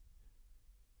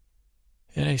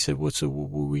 And I said, what's a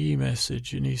we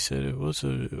message? And he said, what's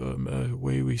a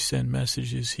way we send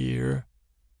messages here?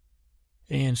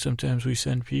 And sometimes we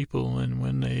send people, and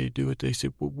when they do it, they say,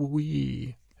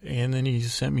 we. And then he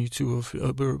sent me to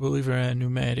a believe it or not,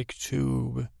 pneumatic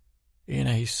tube. And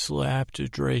I slapped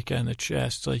Drake on the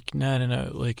chest, like not in a,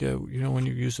 when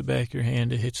you use the back of your hand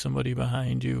to hit somebody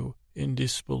behind you in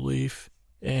disbelief.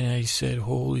 And I said,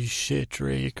 holy shit,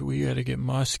 Drake, we got to get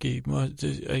musky.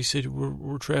 I said,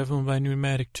 we're traveling by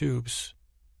pneumatic tubes.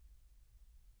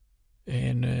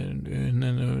 And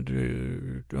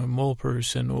then the mole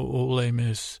person, Ole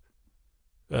Miss,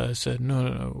 said,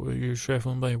 no, you're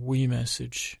traveling by we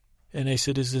message. And I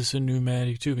said, is this a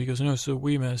pneumatic tube? He goes, no, it's a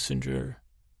we messenger.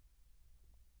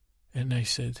 And I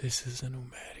said, this is a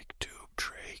pneumatic tube,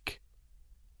 Drake.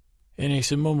 And I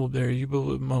said, Mumbleberry, you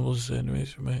believe Mumbles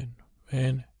anyways, man.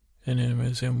 And then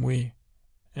it said, we.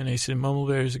 And I said,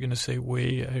 Mumbleberry's going to say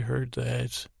we. I heard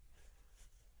that.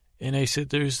 And I said,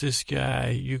 there's this guy,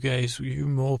 you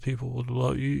mole people would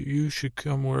love, you should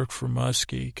come work for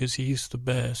Muskie because he's the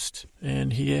best.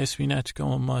 And he asked me not to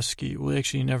call him Muskie. Well,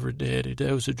 actually, he never did.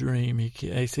 That was a dream.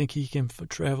 I think he can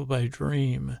travel by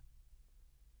dream.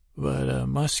 But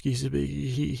Muskie's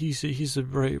he's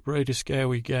the brightest guy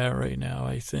we got right now,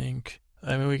 I think.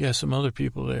 I mean, we got some other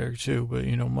people there, too. But,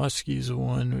 Muskie's the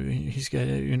one. He's got,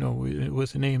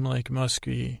 with a name like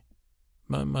Muskie,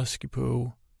 Muskie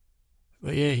Poo.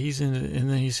 But yeah, he's in it,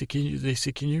 and then they said,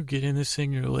 can you get in this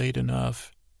thing? You're late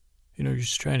enough. You're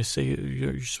just trying to save,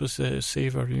 you're supposed to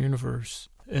save our universe.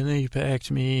 And then he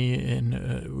packed me, and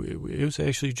it was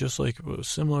actually just like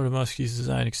similar to Muskie's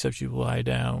design, except you lie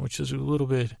down, which is a little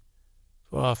bit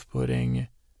off-putting.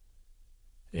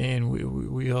 And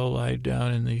we all lied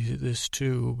down in this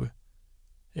tube.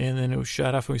 And then it was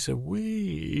shot off, and we said,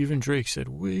 wee. Even Drake said,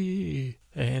 wee.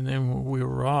 And then we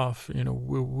were off,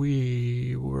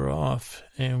 we were off,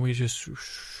 and we just...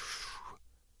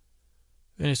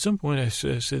 And at some point I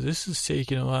said, this is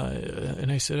taking a lot.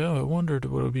 And I said, I wondered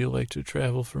what it would be like to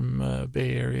travel from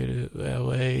Bay Area to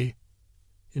L.A.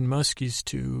 in Muskie's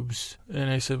tubes. And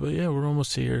I said, well, yeah, we're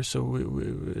almost here. So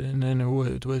and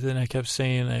then I kept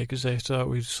saying that because I thought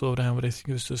we'd slow down, but I think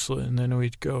it was just slow. And then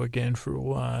we'd go again for a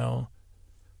while.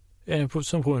 And at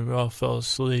some point we all fell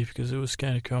asleep because it was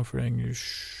kind of comforting.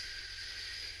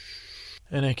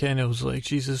 And I kind of was like,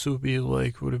 Jesus, would it be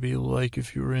like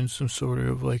if you were in some sort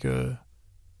of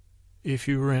if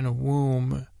you were in a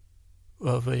womb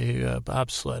of a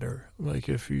bobsledder,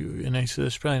 and I said,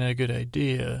 that's probably not a good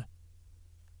idea.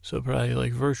 So probably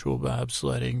like virtual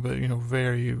bobsledding, but,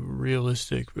 very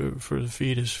realistic for the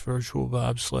fetus, virtual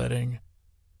bobsledding.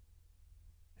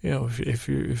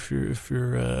 If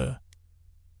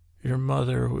your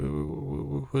mother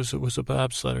was a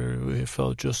bobsledder, it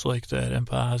felt just like that. I'm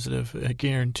positive. I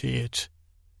guarantee it.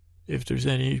 If there's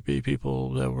any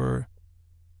people that were,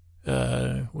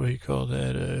 what do you call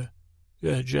that,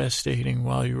 gestating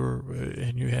while you were,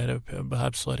 and you had a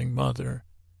bobsledding mother,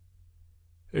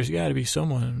 there's got to be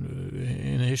someone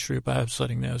in the history of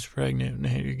bobsledding that was pregnant.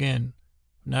 And again,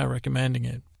 I'm not recommending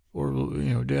it. Or,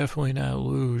 definitely not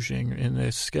luging. And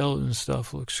the skeleton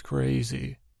stuff looks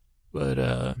crazy. But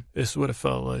this is what it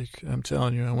felt like. I'm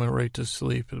telling you, I went right to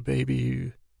sleep. The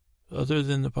baby, other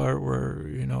than the part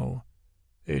where,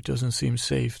 it doesn't seem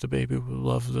safe, the baby would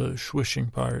love the swishing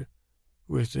part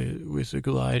with the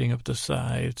gliding up the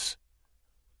sides.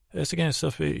 That's the kind of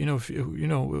stuff, Oculus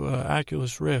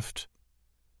Rift,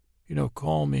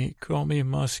 call me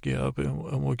Muskie up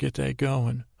and we'll get that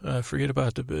going. Forget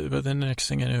about but the next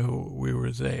thing I knew, we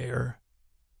were there.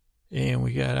 And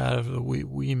we got out of the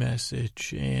we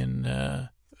message, and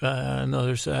on the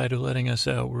other side of letting us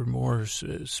out were more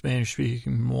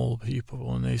Spanish-speaking mole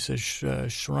people, and they said,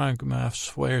 shrunk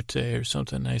más fuerte, or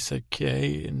something. And I said,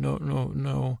 K,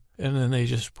 no. And then they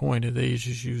just pointed. They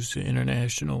just used the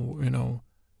international,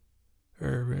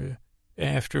 or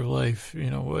afterlife,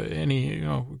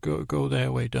 go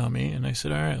that way, dummy. And I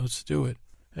said, all right, let's do it.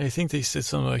 I think they said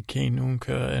something like "que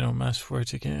nunca," más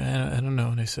fuerte. I don't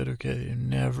know. And I said, "Okay,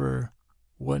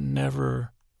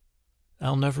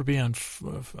 I'll never be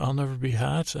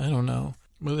hot." I don't know.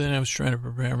 But then I was trying to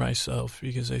prepare myself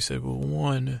because I said, well,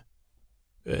 one,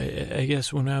 I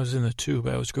guess when I was in the tube,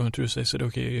 I was going through this. I said,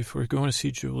 okay, if we're going to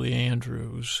see Julie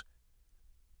Andrews,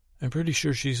 I'm pretty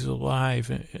sure she's alive,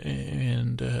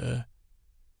 and.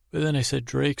 But then I said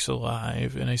Drake's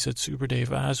alive, and I said Super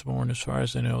Dave Osborne, as far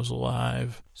as I know, is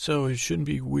alive. So it shouldn't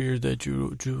be weird that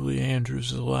Julie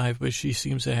Andrews is alive, but she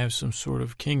seems to have some sort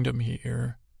of kingdom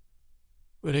here.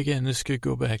 But again, this could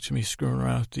go back to me screwing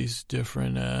around with these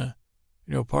different,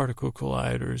 particle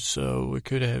colliders, so it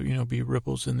could have, be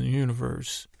ripples in the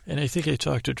universe. And I think I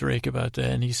talked to Drake about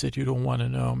that, and he said, you don't want to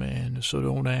know, man, so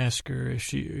don't ask her if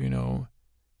she, And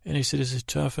I said, is it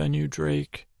tough on you,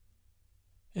 Drake?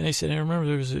 And I said, I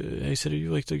remember I said, are you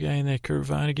like the guy in that Kurt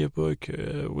Vonnegut book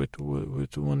with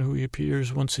the one who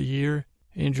appears once a year?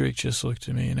 And Drake just looked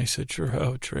at me, and I said, sure,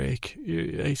 oh, Drake.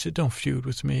 I said, don't feud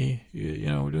with me.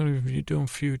 Don't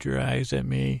feud your eyes at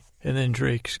me. And then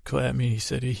Drake clapped me.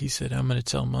 He said, I'm going to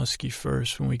tell Muskie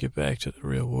first when we get back to the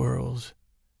real world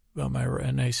about my.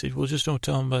 And I said, well, just don't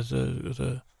tell him about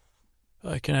the.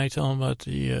 Can I tell him about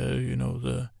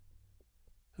the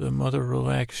mother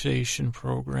relaxation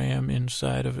program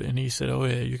inside of it? And he said, oh,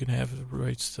 yeah, you can have the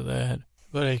rights to that.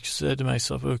 But I said to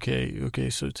myself, okay,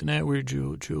 so it's not weird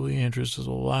Julie Andrews is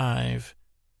alive,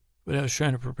 but I was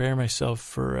trying to prepare myself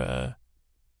for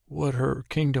what her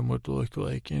kingdom would look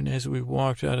like. And as we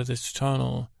walked out of this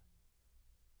tunnel,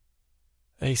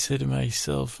 I said to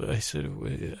myself,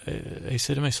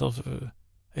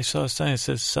 I saw a sign that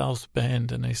says South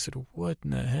Bend, and I said, what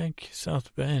in the heck,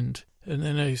 South Bend? And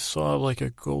then I saw like a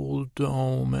gold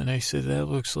dome, and I said, that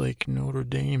looks like Notre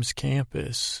Dame's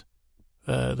campus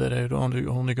that I'd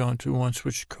only gone to once,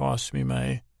 which cost me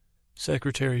my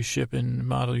secretaryship in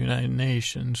Model United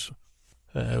Nations,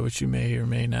 which you may or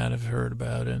may not have heard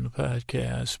about in the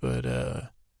podcast.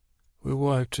 But we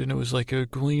walked, and it was like a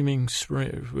gleaming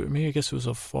spring. Maybe I guess it was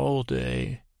a fall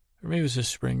day, or maybe it was a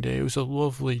spring day. It was a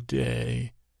lovely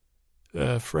day.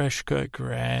 Fresh cut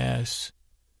grass.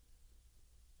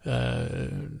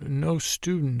 No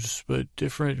students, but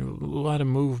different, a lot of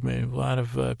movement, a lot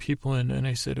of people in. And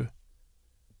I said,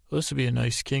 well, this would be a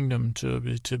nice kingdom to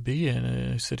be in.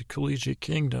 And I said, collegiate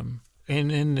kingdom.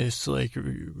 And in this, like,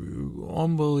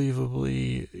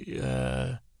 unbelievably,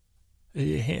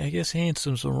 I guess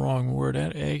handsome's the wrong word.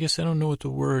 I guess I don't know what the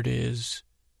word is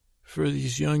for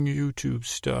these young YouTube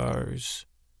stars.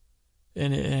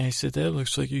 And I said, that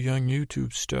looks like a young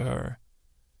YouTube star.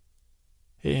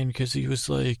 And because he was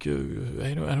like,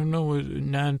 I don't know,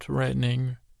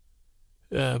 non-threatening,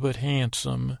 but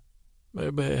handsome.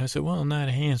 But I said, well, not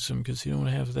handsome because you don't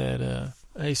have that.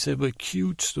 I said, but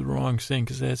cute's the wrong thing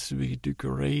because that's to be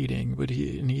degrading. But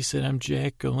he said, I'm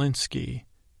Jack Galinsky.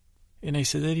 And I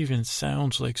said, that even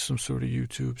sounds like some sort of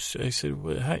YouTube. I said,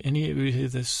 what? And he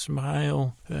had this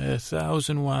smile,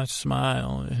 1,000-watt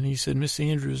smile. And he said, Miss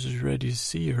Andrews is ready to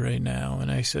see you right now.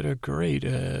 And I said, oh, great.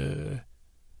 And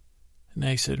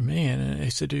I said, man, and I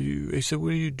said, what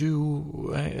do you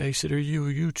do? I said, are you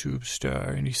a YouTube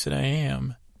star? And he said, I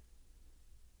am.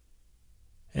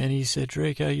 And he said,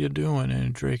 Drake, how you doing?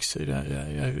 And Drake said,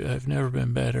 I've never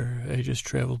been better. I just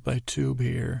traveled by tube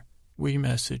here. We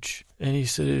message. And he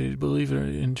said, believe it or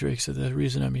not, and Drake said, the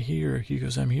reason I'm here, he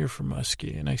goes, I'm here for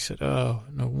Muskie. And I said, oh,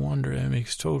 no wonder. That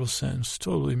makes total sense.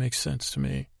 Totally makes sense to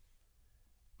me.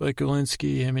 But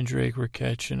Galinsky, him and Drake were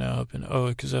catching up. And,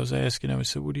 because I was asking him, I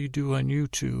said, what do you do on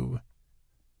YouTube?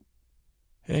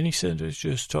 And he said,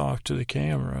 just talk to the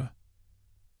camera.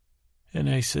 And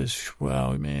I says,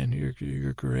 wow, man,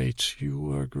 you're great.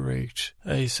 You are great.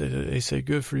 I said,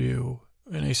 good for you.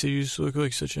 And I said, you just look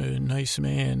like such a nice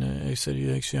man. And I said,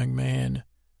 you nice young man.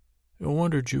 No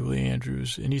wonder, Julie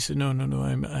Andrews. And he said, no,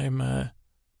 I'm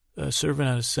serving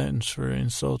out a sentence for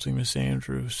insulting Miss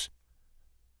Andrews.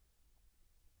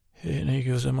 And he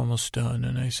goes, I'm almost done.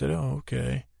 And I said, oh,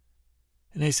 okay.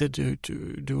 And I said,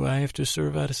 do I have to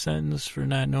serve out a sentence for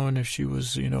not knowing if she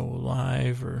was,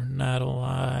 alive or not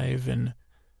alive, and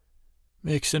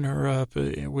mixing her up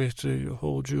with the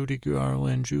whole Judy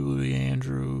Garland, Julie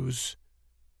Andrews,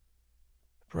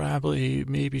 probably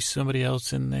maybe somebody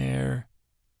else in there.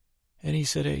 And he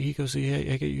said, he goes, yeah,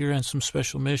 you're on some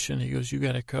special mission. He goes, you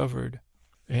got it covered.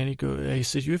 And I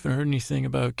said, you haven't heard anything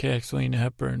about Kathleen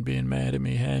Hepburn being mad at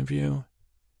me, have you?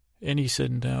 And he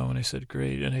said, no. And I said,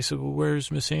 great. And I said, well, where's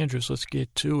Miss Andrews? Let's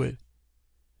get to it.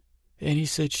 And he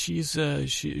said, she's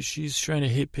trying to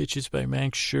hit pitches by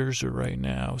Max Scherzer right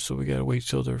now, so we got to wait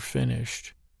till they're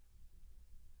finished.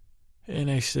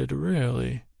 And I said,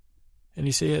 really? And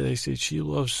he said, yeah. They said, she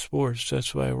loves sports.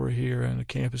 That's why we're here on the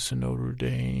campus in Notre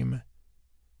Dame.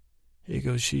 He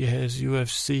goes, she has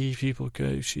UFC people.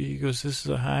 He goes, this is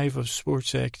a hive of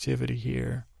sports activity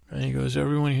here. And he goes,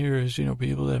 everyone here is,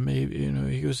 people that may,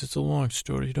 he goes, it's a long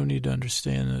story. You don't need to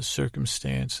understand the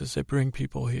circumstances that bring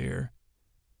people here.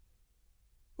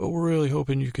 But we're really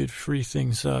hoping you could free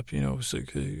things up,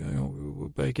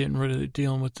 by getting rid of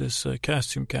dealing with this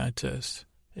costume contest.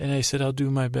 And I said, I'll do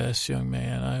my best, young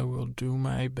man. I will do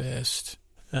my best.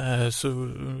 So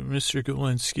Mr.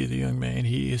 Galinsky, the young man,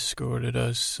 he escorted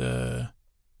us to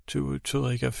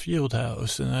like a field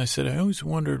house. And I said, I always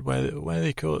wondered why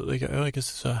they call it, like, I guess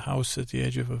it's a house at the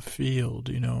edge of a field,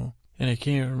 And I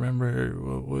can't remember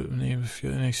what the name of the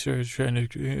field. And I started trying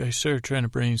to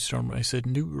brainstorm. I said,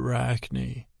 Newt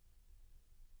Rockney.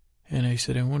 And I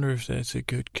said, I wonder if that's a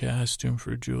good costume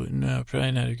for Julie. No,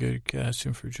 probably not a good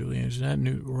costume for Julian. It's not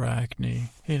Newt Rockney.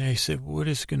 And I said, what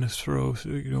is going to blow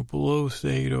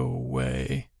Thato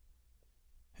away?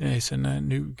 And I said, not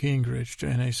Newt Gingrich.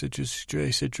 And I said,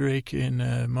 Drake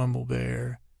and Mumble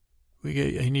Bear. I'm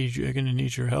going to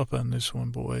need your help on this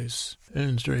one, boys.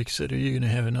 And Drake said, are you going to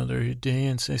have another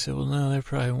dance? I said, well, no, that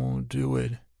probably won't do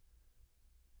it.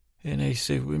 And I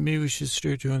said, well, maybe we should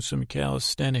start doing some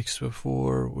calisthenics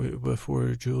before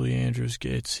Julie Andrews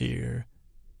gets here.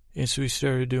 And so we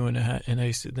started doing it. And I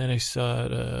said, then I saw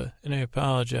it, and I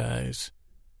apologize,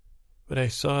 but I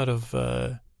thought of,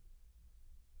 who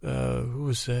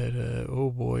was that? Oh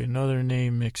boy, another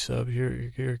name mix up.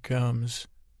 Here it comes.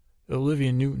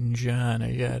 Olivia Newton-John.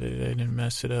 I got it. I didn't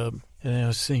mess it up. And I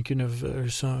was thinking of her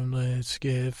song, Let's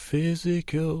Get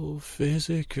Physical,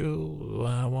 Physical,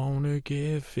 I want to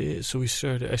get fit. So I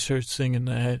started singing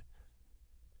that,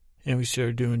 and we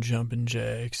started doing jumping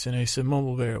jacks. And I said,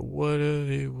 Mumble Bear, what if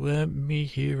you let me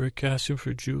hear a costume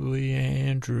for Julie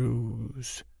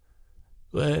Andrews?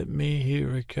 Let me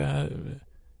hear a costume.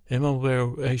 And Mumble Bear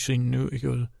actually knew. He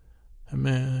goes,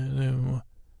 man,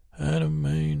 I don't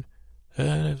mean,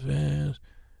 I fast.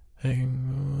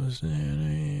 Was the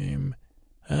name?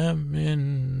 I'm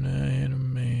in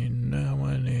enemy, now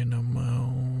I need a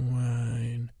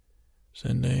mind.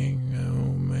 Sending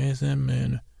amazing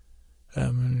men.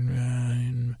 I'm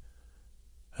in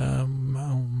I'm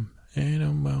home, and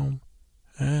I'm home,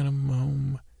 and I'm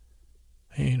home,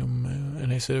 and I'm home.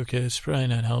 And I said, okay, it's probably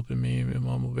not helping me.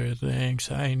 Mumble Bear, thanks.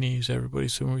 High knees, everybody.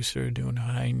 So we started doing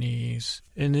high knees.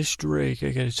 And this Drake,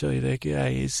 I got to tell you, that guy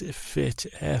is fit,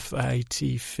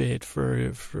 F-I-T, fit for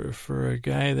a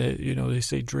guy that, they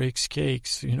say Drake's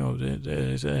Cakes.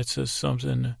 That's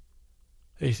something.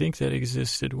 I think that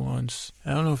existed once.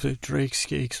 I don't know if it Drake's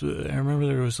Cakes. I remember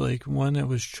there was like one that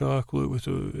was chocolate with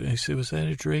I said, was that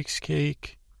a Drake's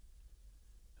Cake?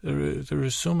 There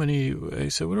was so many. I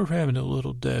said, what happened to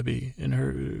Little Debbie and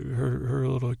her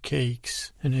little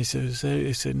cakes? And I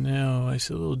said, no. I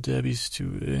said, Little Debbie's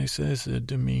too. I said, that's a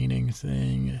demeaning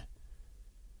thing.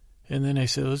 And then I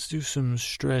said, let's do some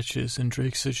stretches. And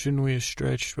Drake said, shouldn't we have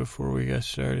stretched before we got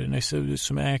started? And I said, there's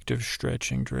some active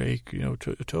stretching, Drake,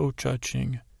 toe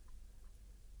touching.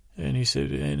 And he said,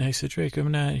 Drake,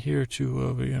 I'm not here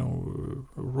to,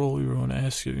 roll your own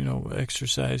ass,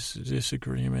 exercise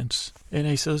disagreements. And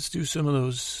I said, let's do some of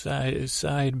those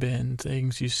side bend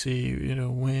things you see,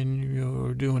 when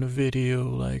you're doing a video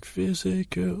like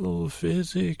physical,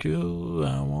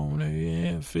 I want to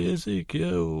get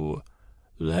physical.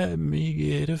 Let me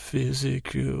get a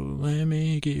physical. Let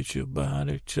me get your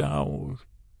body talk.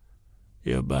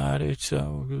 Your body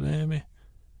talk. Let me.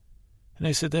 And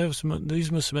I said,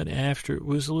 these must have been after.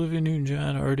 Was Olivia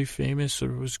Newton-John already famous,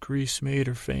 or was Grease made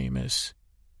her famous?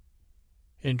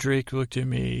 And Drake looked at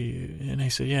me, and I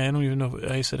said, yeah, I don't even know.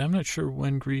 I said, I'm not sure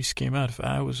when Grease came out, if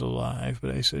I was alive.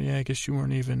 But I said, yeah, I guess you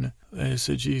weren't even. I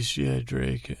said, geez, yeah,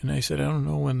 Drake. And I said, I don't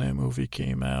know when that movie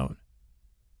came out.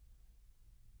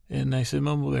 And I said,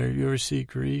 Mumble Bear, you ever see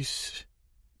Grease?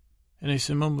 And I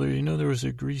said, Mumble Bear, there was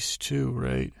a Grease 2,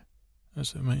 right? I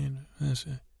said, man, and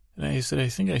I said, I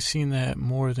think I seen that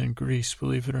more than Grease,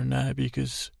 believe it or not,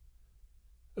 because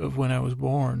of when I was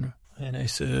born. And I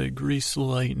said, Grease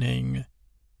Lightning.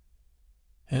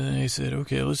 And then I said,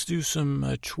 okay, let's do some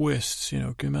twists,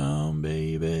 come on,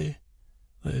 baby.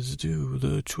 Let's do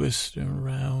the twist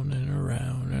around and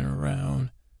around and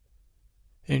around.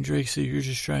 And Drake said, you're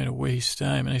just trying to waste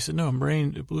time. And I said, no, I'm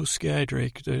bringing the blue sky,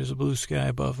 Drake. There's a blue sky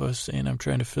above us, and I'm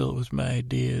trying to fill it with my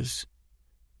ideas.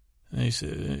 And he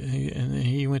said, and then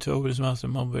he went to open his mouth,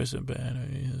 and Mumble Bear said, bad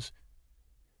ideas.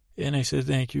 And I said,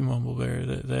 thank you, Mumble Bear.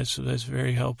 That's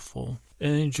very helpful.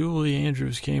 And then Julie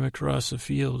Andrews came across the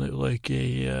field like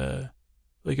a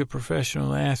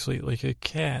professional athlete, like a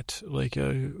cat, like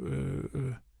a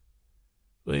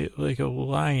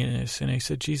lioness. And I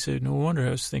said, geez, no wonder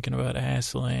I was thinking about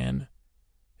Aslan.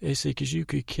 I said, because you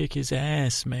could kick his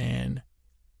ass, man.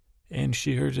 And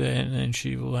she heard that, and then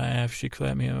she laughed. She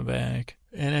clapped me on the back.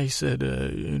 And I said,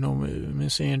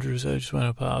 Miss Andrews, I just want to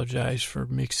apologize for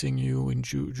mixing you and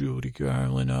Judy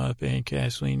Garland up and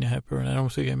Kathleen Hepburn. I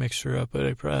don't think I mixed her up, but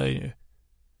I probably,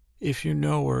 if you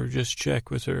know her, just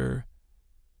check with her.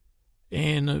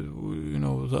 And,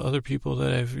 the other people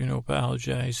that I've,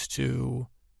 apologized to.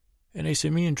 And I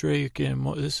said, me and Drake, and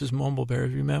this is Mumble Bear.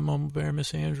 Have you met Mumble Bear,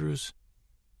 Miss Andrews?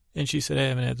 And she said, I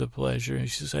haven't had the pleasure. And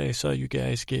she said, I saw you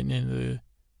guys getting into the...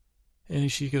 And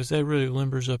she goes, that really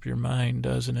limbers up your mind,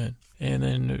 doesn't it? And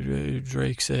then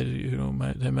Drake said,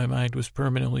 that my mind was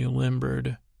permanently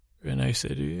limbered. And I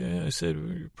said, yeah,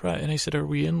 and I said, are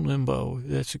we in limbo?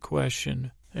 That's a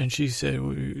question. And she said,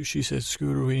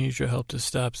 Scooter, we need your help to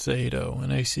stop Thado.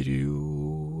 And I said,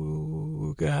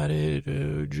 you got it,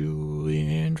 Julie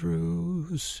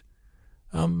Andrews.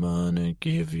 I'm gonna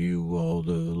give you all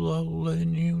the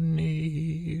lullin' you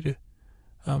need.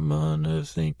 I'm gonna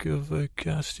think of a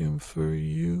costume for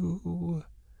you.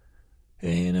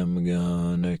 And I'm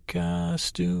gonna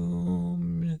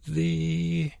costume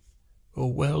thee. Oh,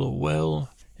 well, oh, well.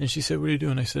 And she said, what are you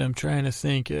doing? I said, I'm trying to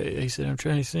think. I said, I'm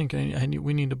trying to think.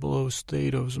 We need to blow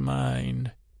Stado's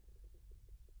mind.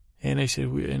 And I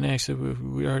said, we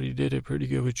already did it pretty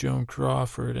good with Joan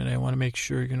Crawford. And I want to make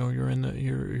sure, you're on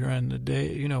the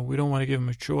day. We don't want to give him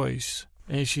a choice.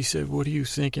 And she said, what do you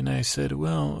think? And I said,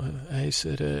 well, I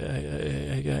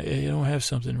don't have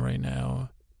something right now.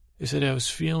 I said, I was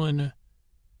feeling,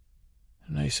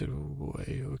 and I said, oh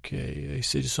boy, okay. I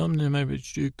said, something in my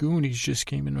Goonies just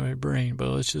came in my brain, but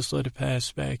let's just let it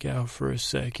pass back out for a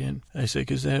second. I said,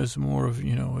 because that was more of,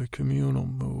 a communal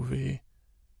movie.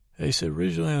 I said,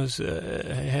 originally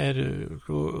I had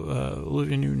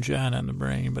Olivia Newton-John on the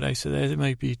brain, but I said, that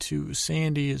might be too,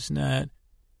 Sandy is not.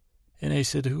 And I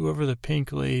said, whoever the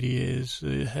pink lady is,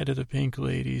 the head of the pink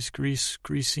ladies,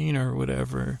 Greasina or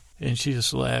whatever. And she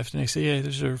just laughed. And I said, yeah,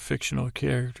 those are fictional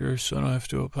characters, so I don't have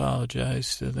to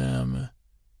apologize to them.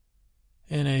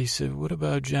 And I said, what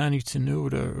about Johnny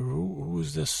Tenuta?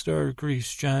 Who's the star of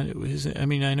Grease? I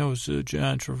know it's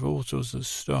John Travolta was the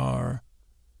star.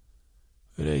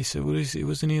 But I said, what is he?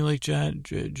 Wasn't he like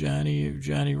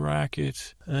Johnny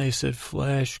Rocket? And I said,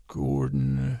 Flash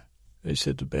Gordon. I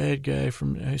said, the bad guy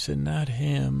I said, not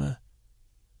him.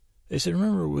 I said,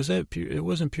 remember, it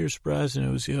wasn't Pierce Brosnan,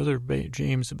 it was the other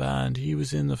James Bond. He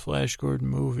was in the Flash Gordon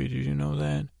movie. Did you know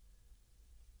that?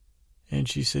 And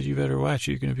she said, you better watch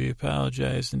it. You're going to be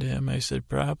apologizing to him. I said,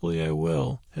 probably I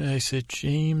will. And I said,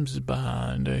 James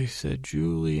Bond. I said,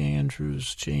 Julie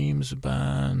Andrews, James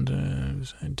Bond.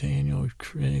 Daniel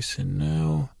Craig. I said,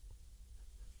 no.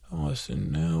 I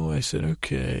said, no. I said,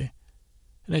 okay.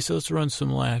 And I said, let's run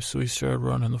some laps. So we started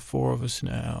running, the four of us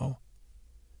now.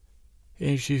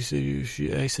 And she said,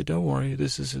 I said, don't worry,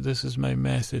 this is my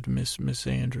method, Miss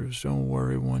Andrews. Don't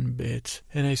worry one bit.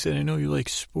 And I said, I know you like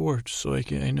sports, so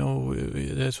I know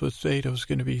that's what Theta's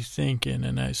going to be thinking.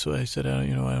 And I said, I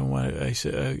don't want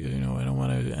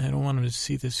him to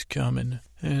see this coming.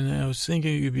 And I was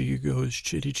thinking you could go as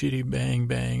chitty chitty bang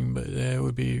bang, but that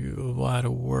would be a lot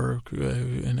of work.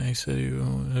 And I said,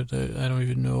 I don't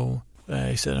even know.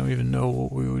 I said, I don't even know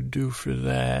what we would do for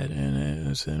that. And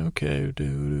I said, okay,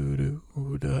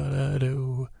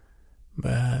 do-do-do-do-da-da-do,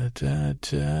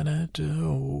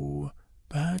 ba-da-da-da-do,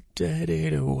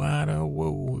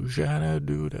 ba-da-da-do-da-woo,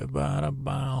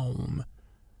 sha-da-do-da-ba-da-boom.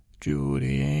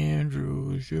 Julie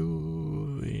Andrews.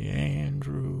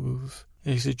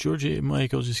 I said, George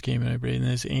Michael just came in my brain. And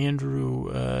there's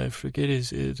Andrew, I forget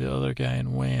the other guy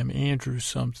in Wham, Andrew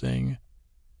something.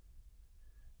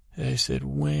 I said,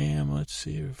 Wham, let's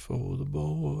see her for the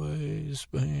boys.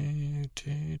 And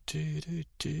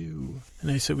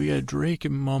I said, we got Drake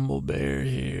and Mumble Bear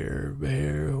here.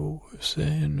 Bear horse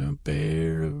and a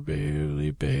bear,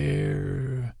 barely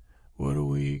bear. What are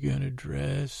we going to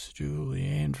dress Julie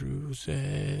Andrews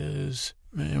as?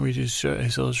 And we just, I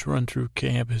said, let's run through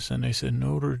campus. And I said,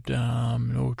 Notre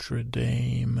Dame.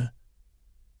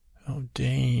 Oh,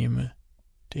 Dame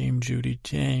Judi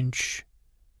Dench.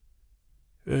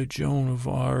 Joan of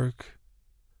Arc,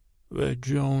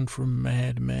 Joan from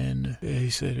Mad Men. He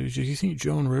said, do you think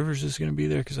Joan Rivers is going to be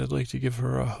there? Because I'd like to give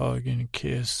her a hug and a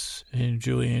kiss. And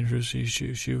Julie Andrews,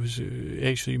 she was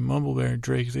actually Mumblebear and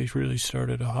Drake. They really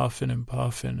started huffing and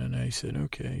puffing. And I said,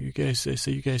 okay, you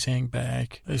guys hang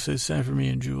back. I said, it's time for me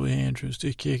and Julie Andrews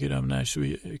to kick it up now.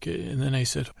 Okay. And then I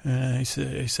said, I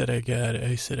got it.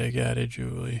 I said, I got it,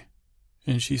 Julie.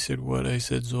 And she said, what? I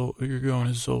said, you're going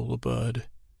to Zola, bud.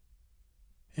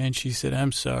 And she said,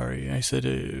 I'm sorry. I said,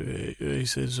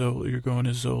 Zola, you're going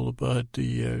to Zola, bud,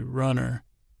 the runner.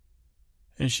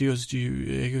 And she goes,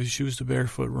 she was the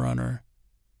barefoot runner.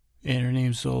 And her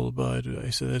name's Zola, bud.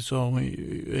 I said, that's all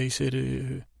I said,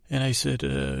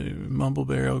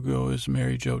 Mumblebear will go as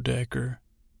Mary Jo Decker.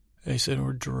 I said,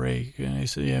 or Drake. And I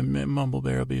said, yeah,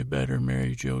 Mumblebear will be a better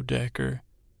Mary Jo Decker.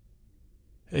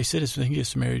 I said, I think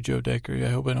it's Mary Jo Decker. I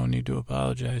hope I don't need to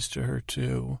apologize to her,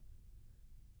 too.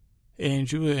 And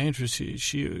Julia Andrews,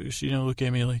 she looked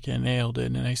at me like I nailed it.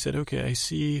 And I said, okay, I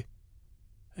see.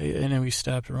 And then we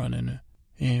stopped running.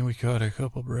 And we caught a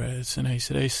couple breaths. And I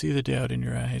said, I see the doubt in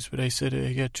your eyes. But I said,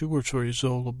 I got two words for you,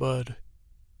 Zola, bud.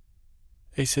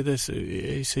 I said,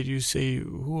 you say,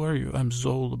 who are you? I'm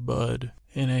Zola, bud.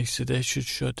 And I said, that should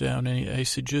shut down. And I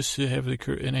said, just to have the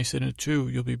courage. And I said, and two,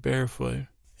 you'll be barefoot.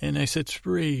 And I said,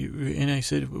 three. And I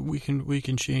said, we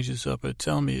can change this up. But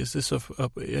tell me, is this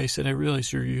I said, I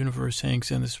realize your universe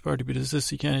hangs on this party, but is this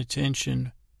the kind of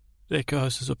tension that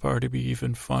causes a party to be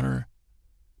even funner?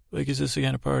 Like, is this the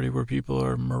kind of party where people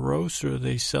are morose, or are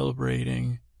they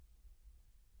celebrating,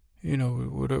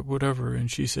 whatever?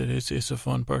 And she said, it's a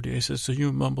fun party. I said, so you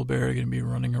and Mumblebear are going to be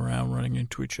running around, running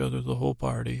into each other the whole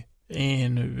party.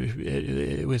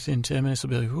 And within 10 minutes,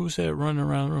 I'll be like, who's that running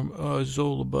around the room? Oh,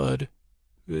 Zola, bud.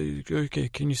 Okay,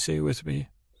 can you say it with me?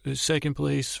 Second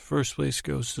place, first place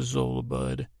goes to Zola,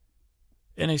 bud.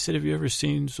 And I said, have you ever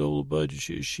seen Zola, bud?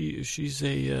 She's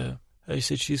a I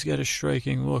said, she's got a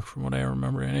striking look from what I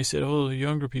remember. And I said, oh, the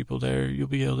younger people there, you'll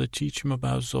be able to teach them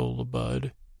about Zola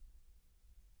Bud.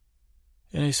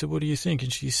 And I said, what do you think?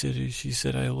 And she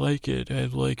said, I like it. I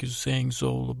like saying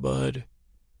Zola Bud.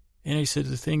 And I said,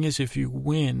 the thing is, if you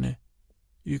win,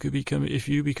 if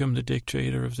you become the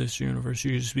dictator of this universe,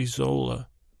 you just be Zola.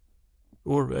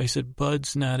 Or I said,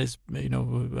 Bud's not as,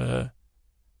 but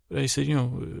I said,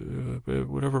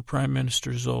 whatever Prime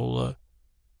Minister Zola,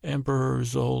 Emperor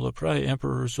Zola, probably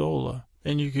Emperor Zola.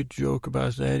 And you could joke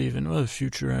about that even, well,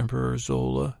 future Emperor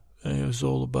Zola,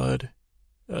 Zola Bud.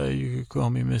 You could call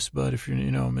me Miss Bud if you're,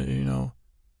 And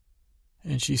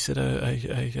she said, I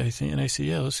think, and I said,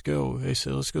 yeah, let's go. I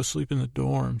said, let's go sleep in the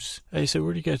dorms. I said,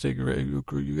 where do you got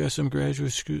you got some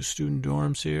graduate student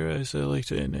dorms here? I said, I like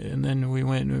to, and then we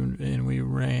went and we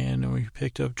ran and we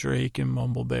picked up Drake and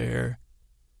Mumble Bear.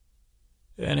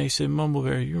 And I said, Mumble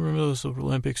Bear, you remember those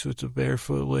Olympics with the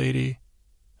barefoot lady?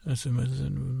 I said,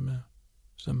 and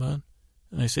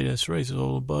I said, that's right, it's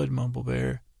Zola Bud, Mumble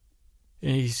Bear.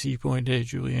 And he pointed at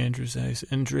Julie Andrews,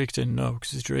 and Drake didn't know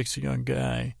because Drake's a young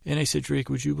guy. And I said, Drake,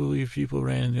 would you believe people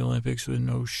ran in the Olympics with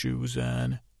no shoes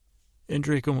on? And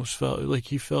Drake almost fell, like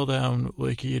he fell down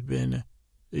like he had been,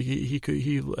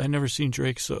 I never seen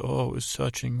Drake so, it was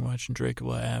touching watching Drake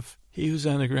laugh. He was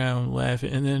on the ground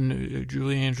laughing, and then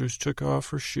Julie Andrews took off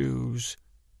her shoes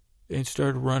and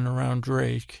started running around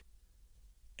Drake.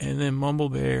 And then Mumble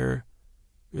Bear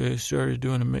started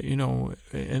doing,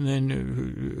 and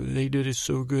then they did it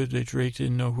so good that Drake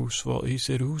didn't know whose fault. He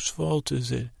said, whose fault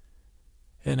is it?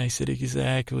 And I said,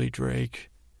 exactly, Drake.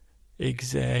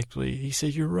 Exactly. He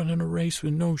said, you're running a race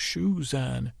with no shoes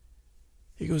on.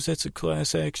 He goes, that's a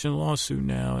class action lawsuit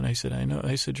now. And I said, I know.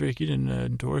 I said, Drake, you didn't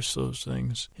endorse those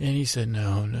things. And he said,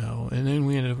 no. And then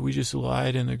we just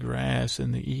lied in the grass,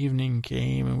 and the evening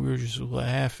came, and we were just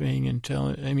laughing and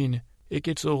telling, it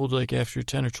gets old like after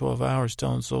 10 or 12 hours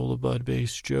telling Zola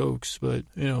Bud-based jokes, but,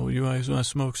 you always want to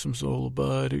smoke some Zola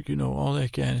Bud, all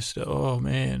that kind of stuff. Oh,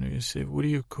 man. You say, what do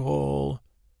you call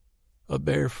a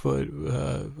barefoot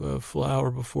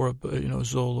flower before a,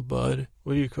 Zola Bud?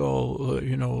 What do you call,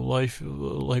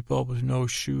 light bulb with no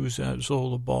shoes on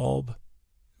Zola bulb?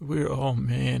 Oh,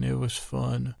 man, it was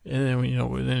fun. And then,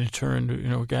 then it turned,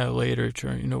 a guy later, it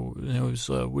turned, and it was,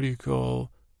 what do you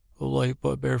call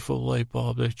a barefoot light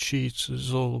bulb that cheats a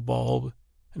Zola bulb?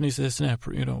 And he said, that's not,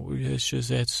 it's just,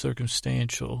 that's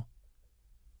circumstantial.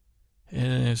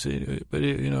 And I said, but,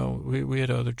 we had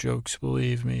other jokes,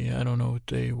 believe me. I don't know what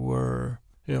they were.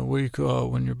 What do you call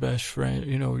it when your best friend,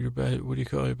 what do you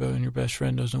call it about when your best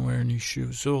friend doesn't wear any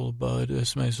shoes? Zola Bud,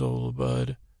 that's my Zola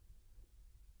Bud.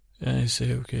 And I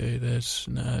say, okay, that's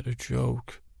not a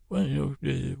joke. Well,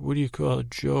 what do you call a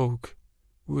joke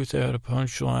without a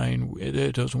punchline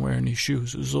that doesn't wear any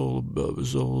shoes? Zola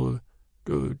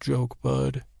joke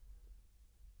bud.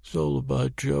 Zola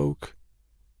Bud joke.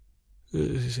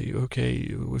 Okay,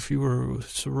 if you were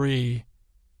 3,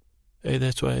 hey,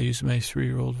 that's why I use my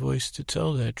 3-year-old voice to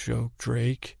tell that joke,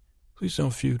 Drake. Please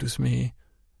don't feud with me.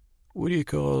 What do you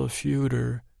call a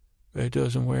feuder that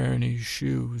doesn't wear any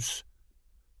shoes?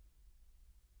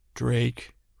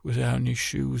 Drake, without any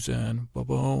shoes on.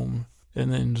 Ba-boom.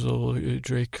 And then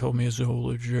Drake called me a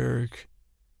Zola jerk.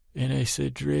 And I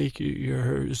said, Drake, you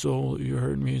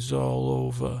hurt me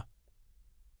Zola.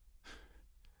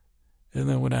 And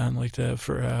then went on like that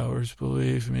for hours,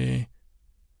 believe me.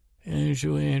 And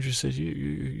Julie Andrews said,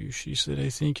 she said, I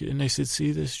think, and I said,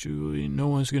 see this, Julie, no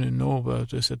one's going to know about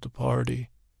this at the party.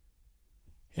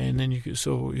 And then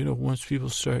once people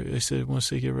start, I said, once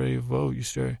they get ready to vote, you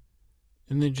start,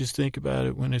 and then just think about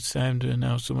it when it's time to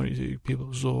announce somebody,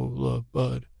 people, Zola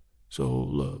Bud.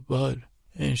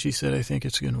 And she said, I think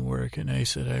it's going to work. And I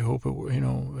said, I hope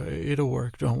it'll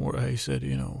work, don't worry.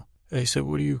 I said,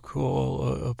 what do you call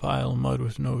a pile of mud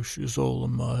with no shoes? Zola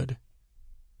mud.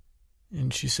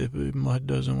 And she said, but mud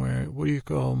doesn't wear it. What do you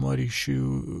call a muddy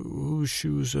shoe? Whose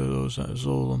shoes are those?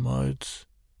 Zola muds.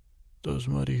 Those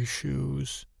muddy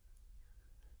shoes.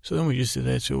 So then we just did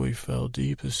that till we fell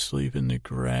deep asleep in the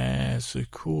grass, the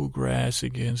cool grass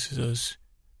against us.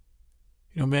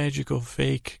 Magical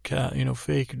fake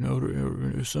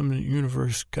some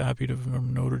universe copied of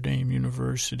Notre Dame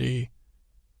University.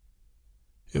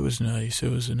 It was nice.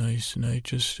 It was a nice night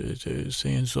just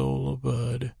saying Zola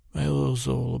Bud. My little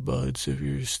Zola Buds, if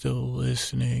you're still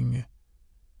listening.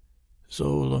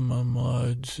 Zola my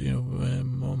muds,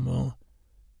 Mama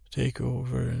take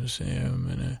over and Sam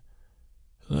and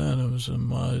then it was a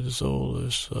mud, Zola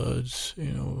suds.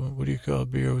 What do you call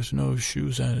beer with no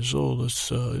shoes on? Zola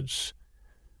suds.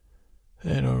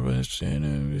 And I was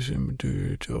in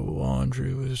do your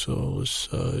laundry with Zola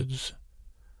suds.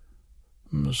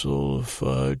 Zola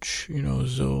Fudge,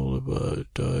 Zola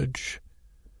Dudge,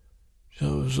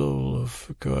 Zola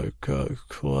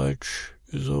Clutch,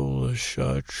 Zola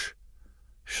Shutch,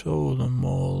 Zola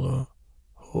Mola,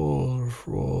 Hola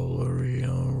Rolla,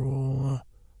 Rolla,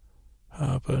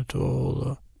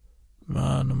 Hapatola,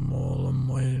 Manamola,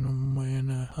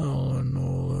 Mena,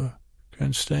 Helenola,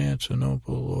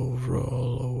 Constantinople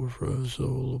all over,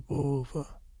 Zola Bova.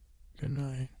 Good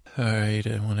night. All right,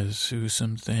 I want to do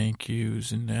some thank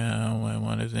yous now. I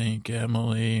want to thank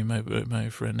Emily, my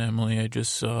friend Emily I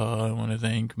just saw. I want to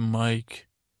thank Mike,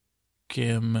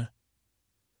 Kim,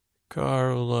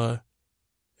 Carla,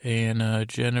 Anna,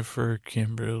 Jennifer,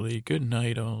 Kimberly. Good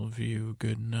night, all of you.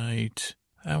 Good night.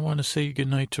 I want to say good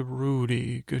night to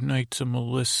Rudy. Good night to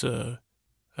Melissa.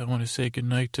 I want to say good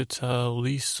night to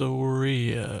Talisa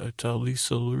Ria.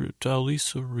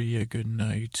 Good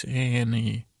night.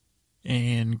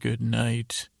 Anne, good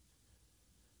night.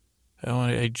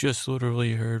 I just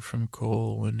literally heard from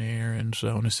Cole and Aaron, so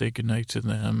I want to say good night to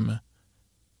them.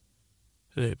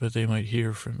 But they might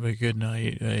hear from me. Good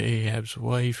night. Ahab's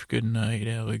wife, good night.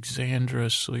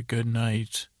 Alexandra, good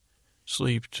night.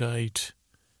 Sleep tight.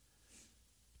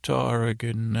 Tara,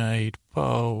 good night.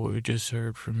 Poe, we just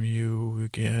heard from you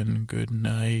again. Good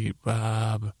night.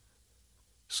 Bob,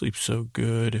 sleep so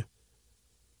good.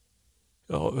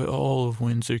 All of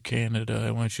Windsor, Canada,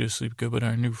 I want you to sleep good. But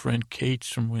our new friend Kate's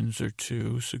from Windsor,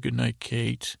 too. So good night,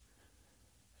 Kate.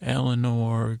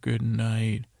 Eleanor, good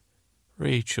night.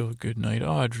 Rachel, good night.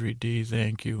 Audrey D.,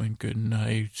 thank you and good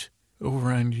night.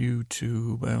 Over on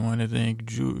YouTube, I want to thank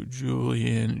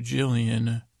Jillian,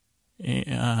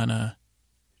 Anna,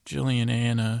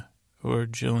 or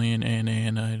Jillian and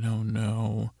Anna, I don't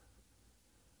know.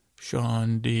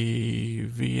 Sean D.,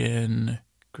 VN,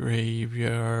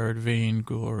 Graveyard,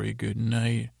 Vainglory, good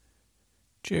night.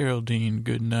 Geraldine,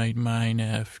 good night. Mine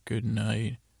F, good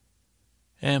night.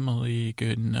 Emily,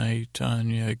 good night.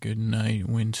 Tanya, good night.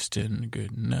 Winston,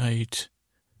 good night.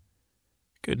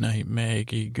 Good night,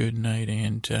 Maggie. Good night,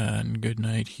 Anton. Good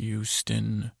night,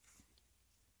 Houston.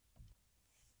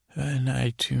 And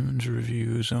iTunes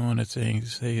reviews, I want to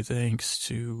say thanks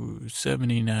to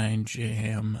 79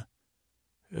 Jam.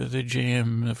 The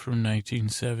Jam from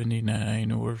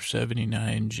 1979 or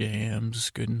 79 Jams,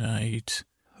 good night.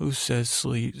 Who says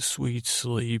sweet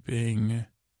sleeping?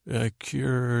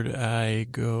 Cured I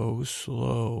go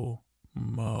slow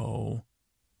mo.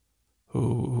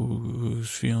 Who's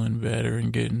feeling better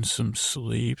and getting some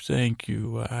sleep? Thank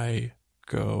you. I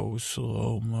go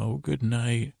slow mo. Good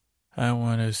night. I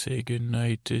want to say good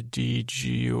night to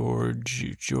DG or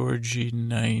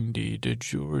Georgie90. To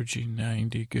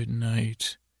Georgie90, good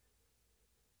night.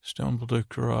 Stumbled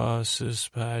across this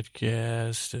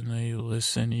podcast and they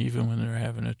listen even when they're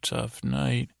having a tough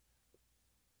night.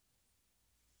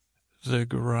 The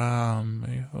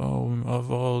Grom,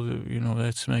 of all the,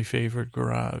 that's my favorite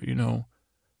Grom,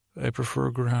 I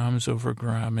prefer Groms over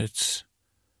Grommets.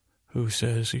 Who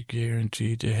says you're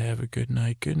guaranteed to have a good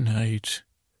night? Good night.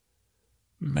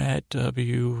 Matt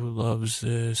W. loves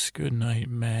this. Good night,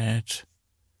 Matt.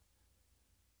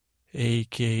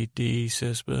 AKD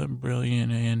says, but I'm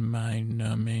brilliant and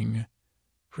mind-numbing.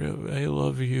 I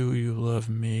love you, you love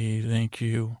me. Thank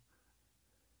you.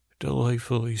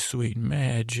 Delightfully sweet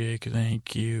magic,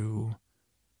 thank you.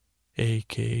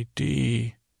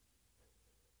 AKD.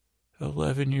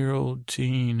 11-year-old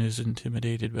teen is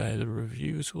intimidated by the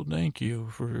reviews. Well, thank you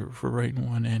for writing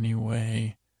one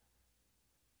anyway.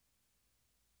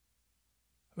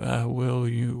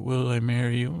 Will I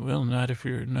marry you? Well, not if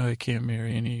no, I can't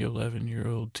marry any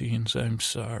 11-year-old teens. I'm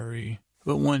sorry.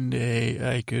 But one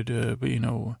day I could,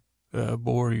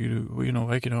 bore you.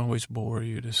 I can always bore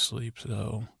you to sleep,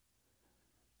 though.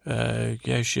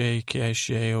 Cache Ole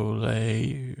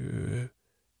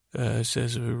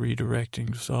says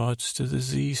redirecting thoughts to the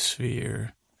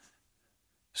Z-sphere.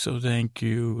 So thank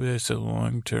you. That's a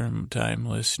long-term time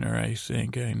listener, I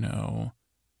think. I know.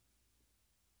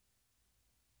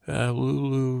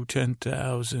 Lulu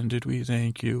 10,000, did we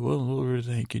thank you? Well, we're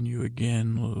thanking you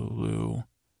again, Lulu.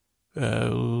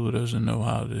 Lulu doesn't know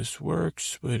how this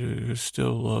works, but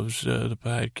still loves the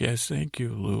podcast. Thank you,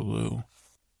 Lulu.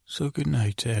 So good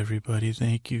night to everybody.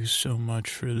 Thank you so much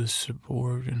for the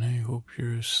support, and I hope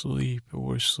you're asleep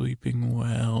or sleeping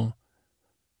well.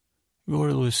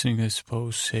 You're listening to this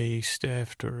post-haste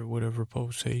after whatever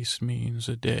post-haste means,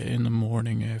 a day in the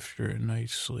morning after a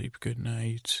night's sleep. Good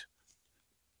night.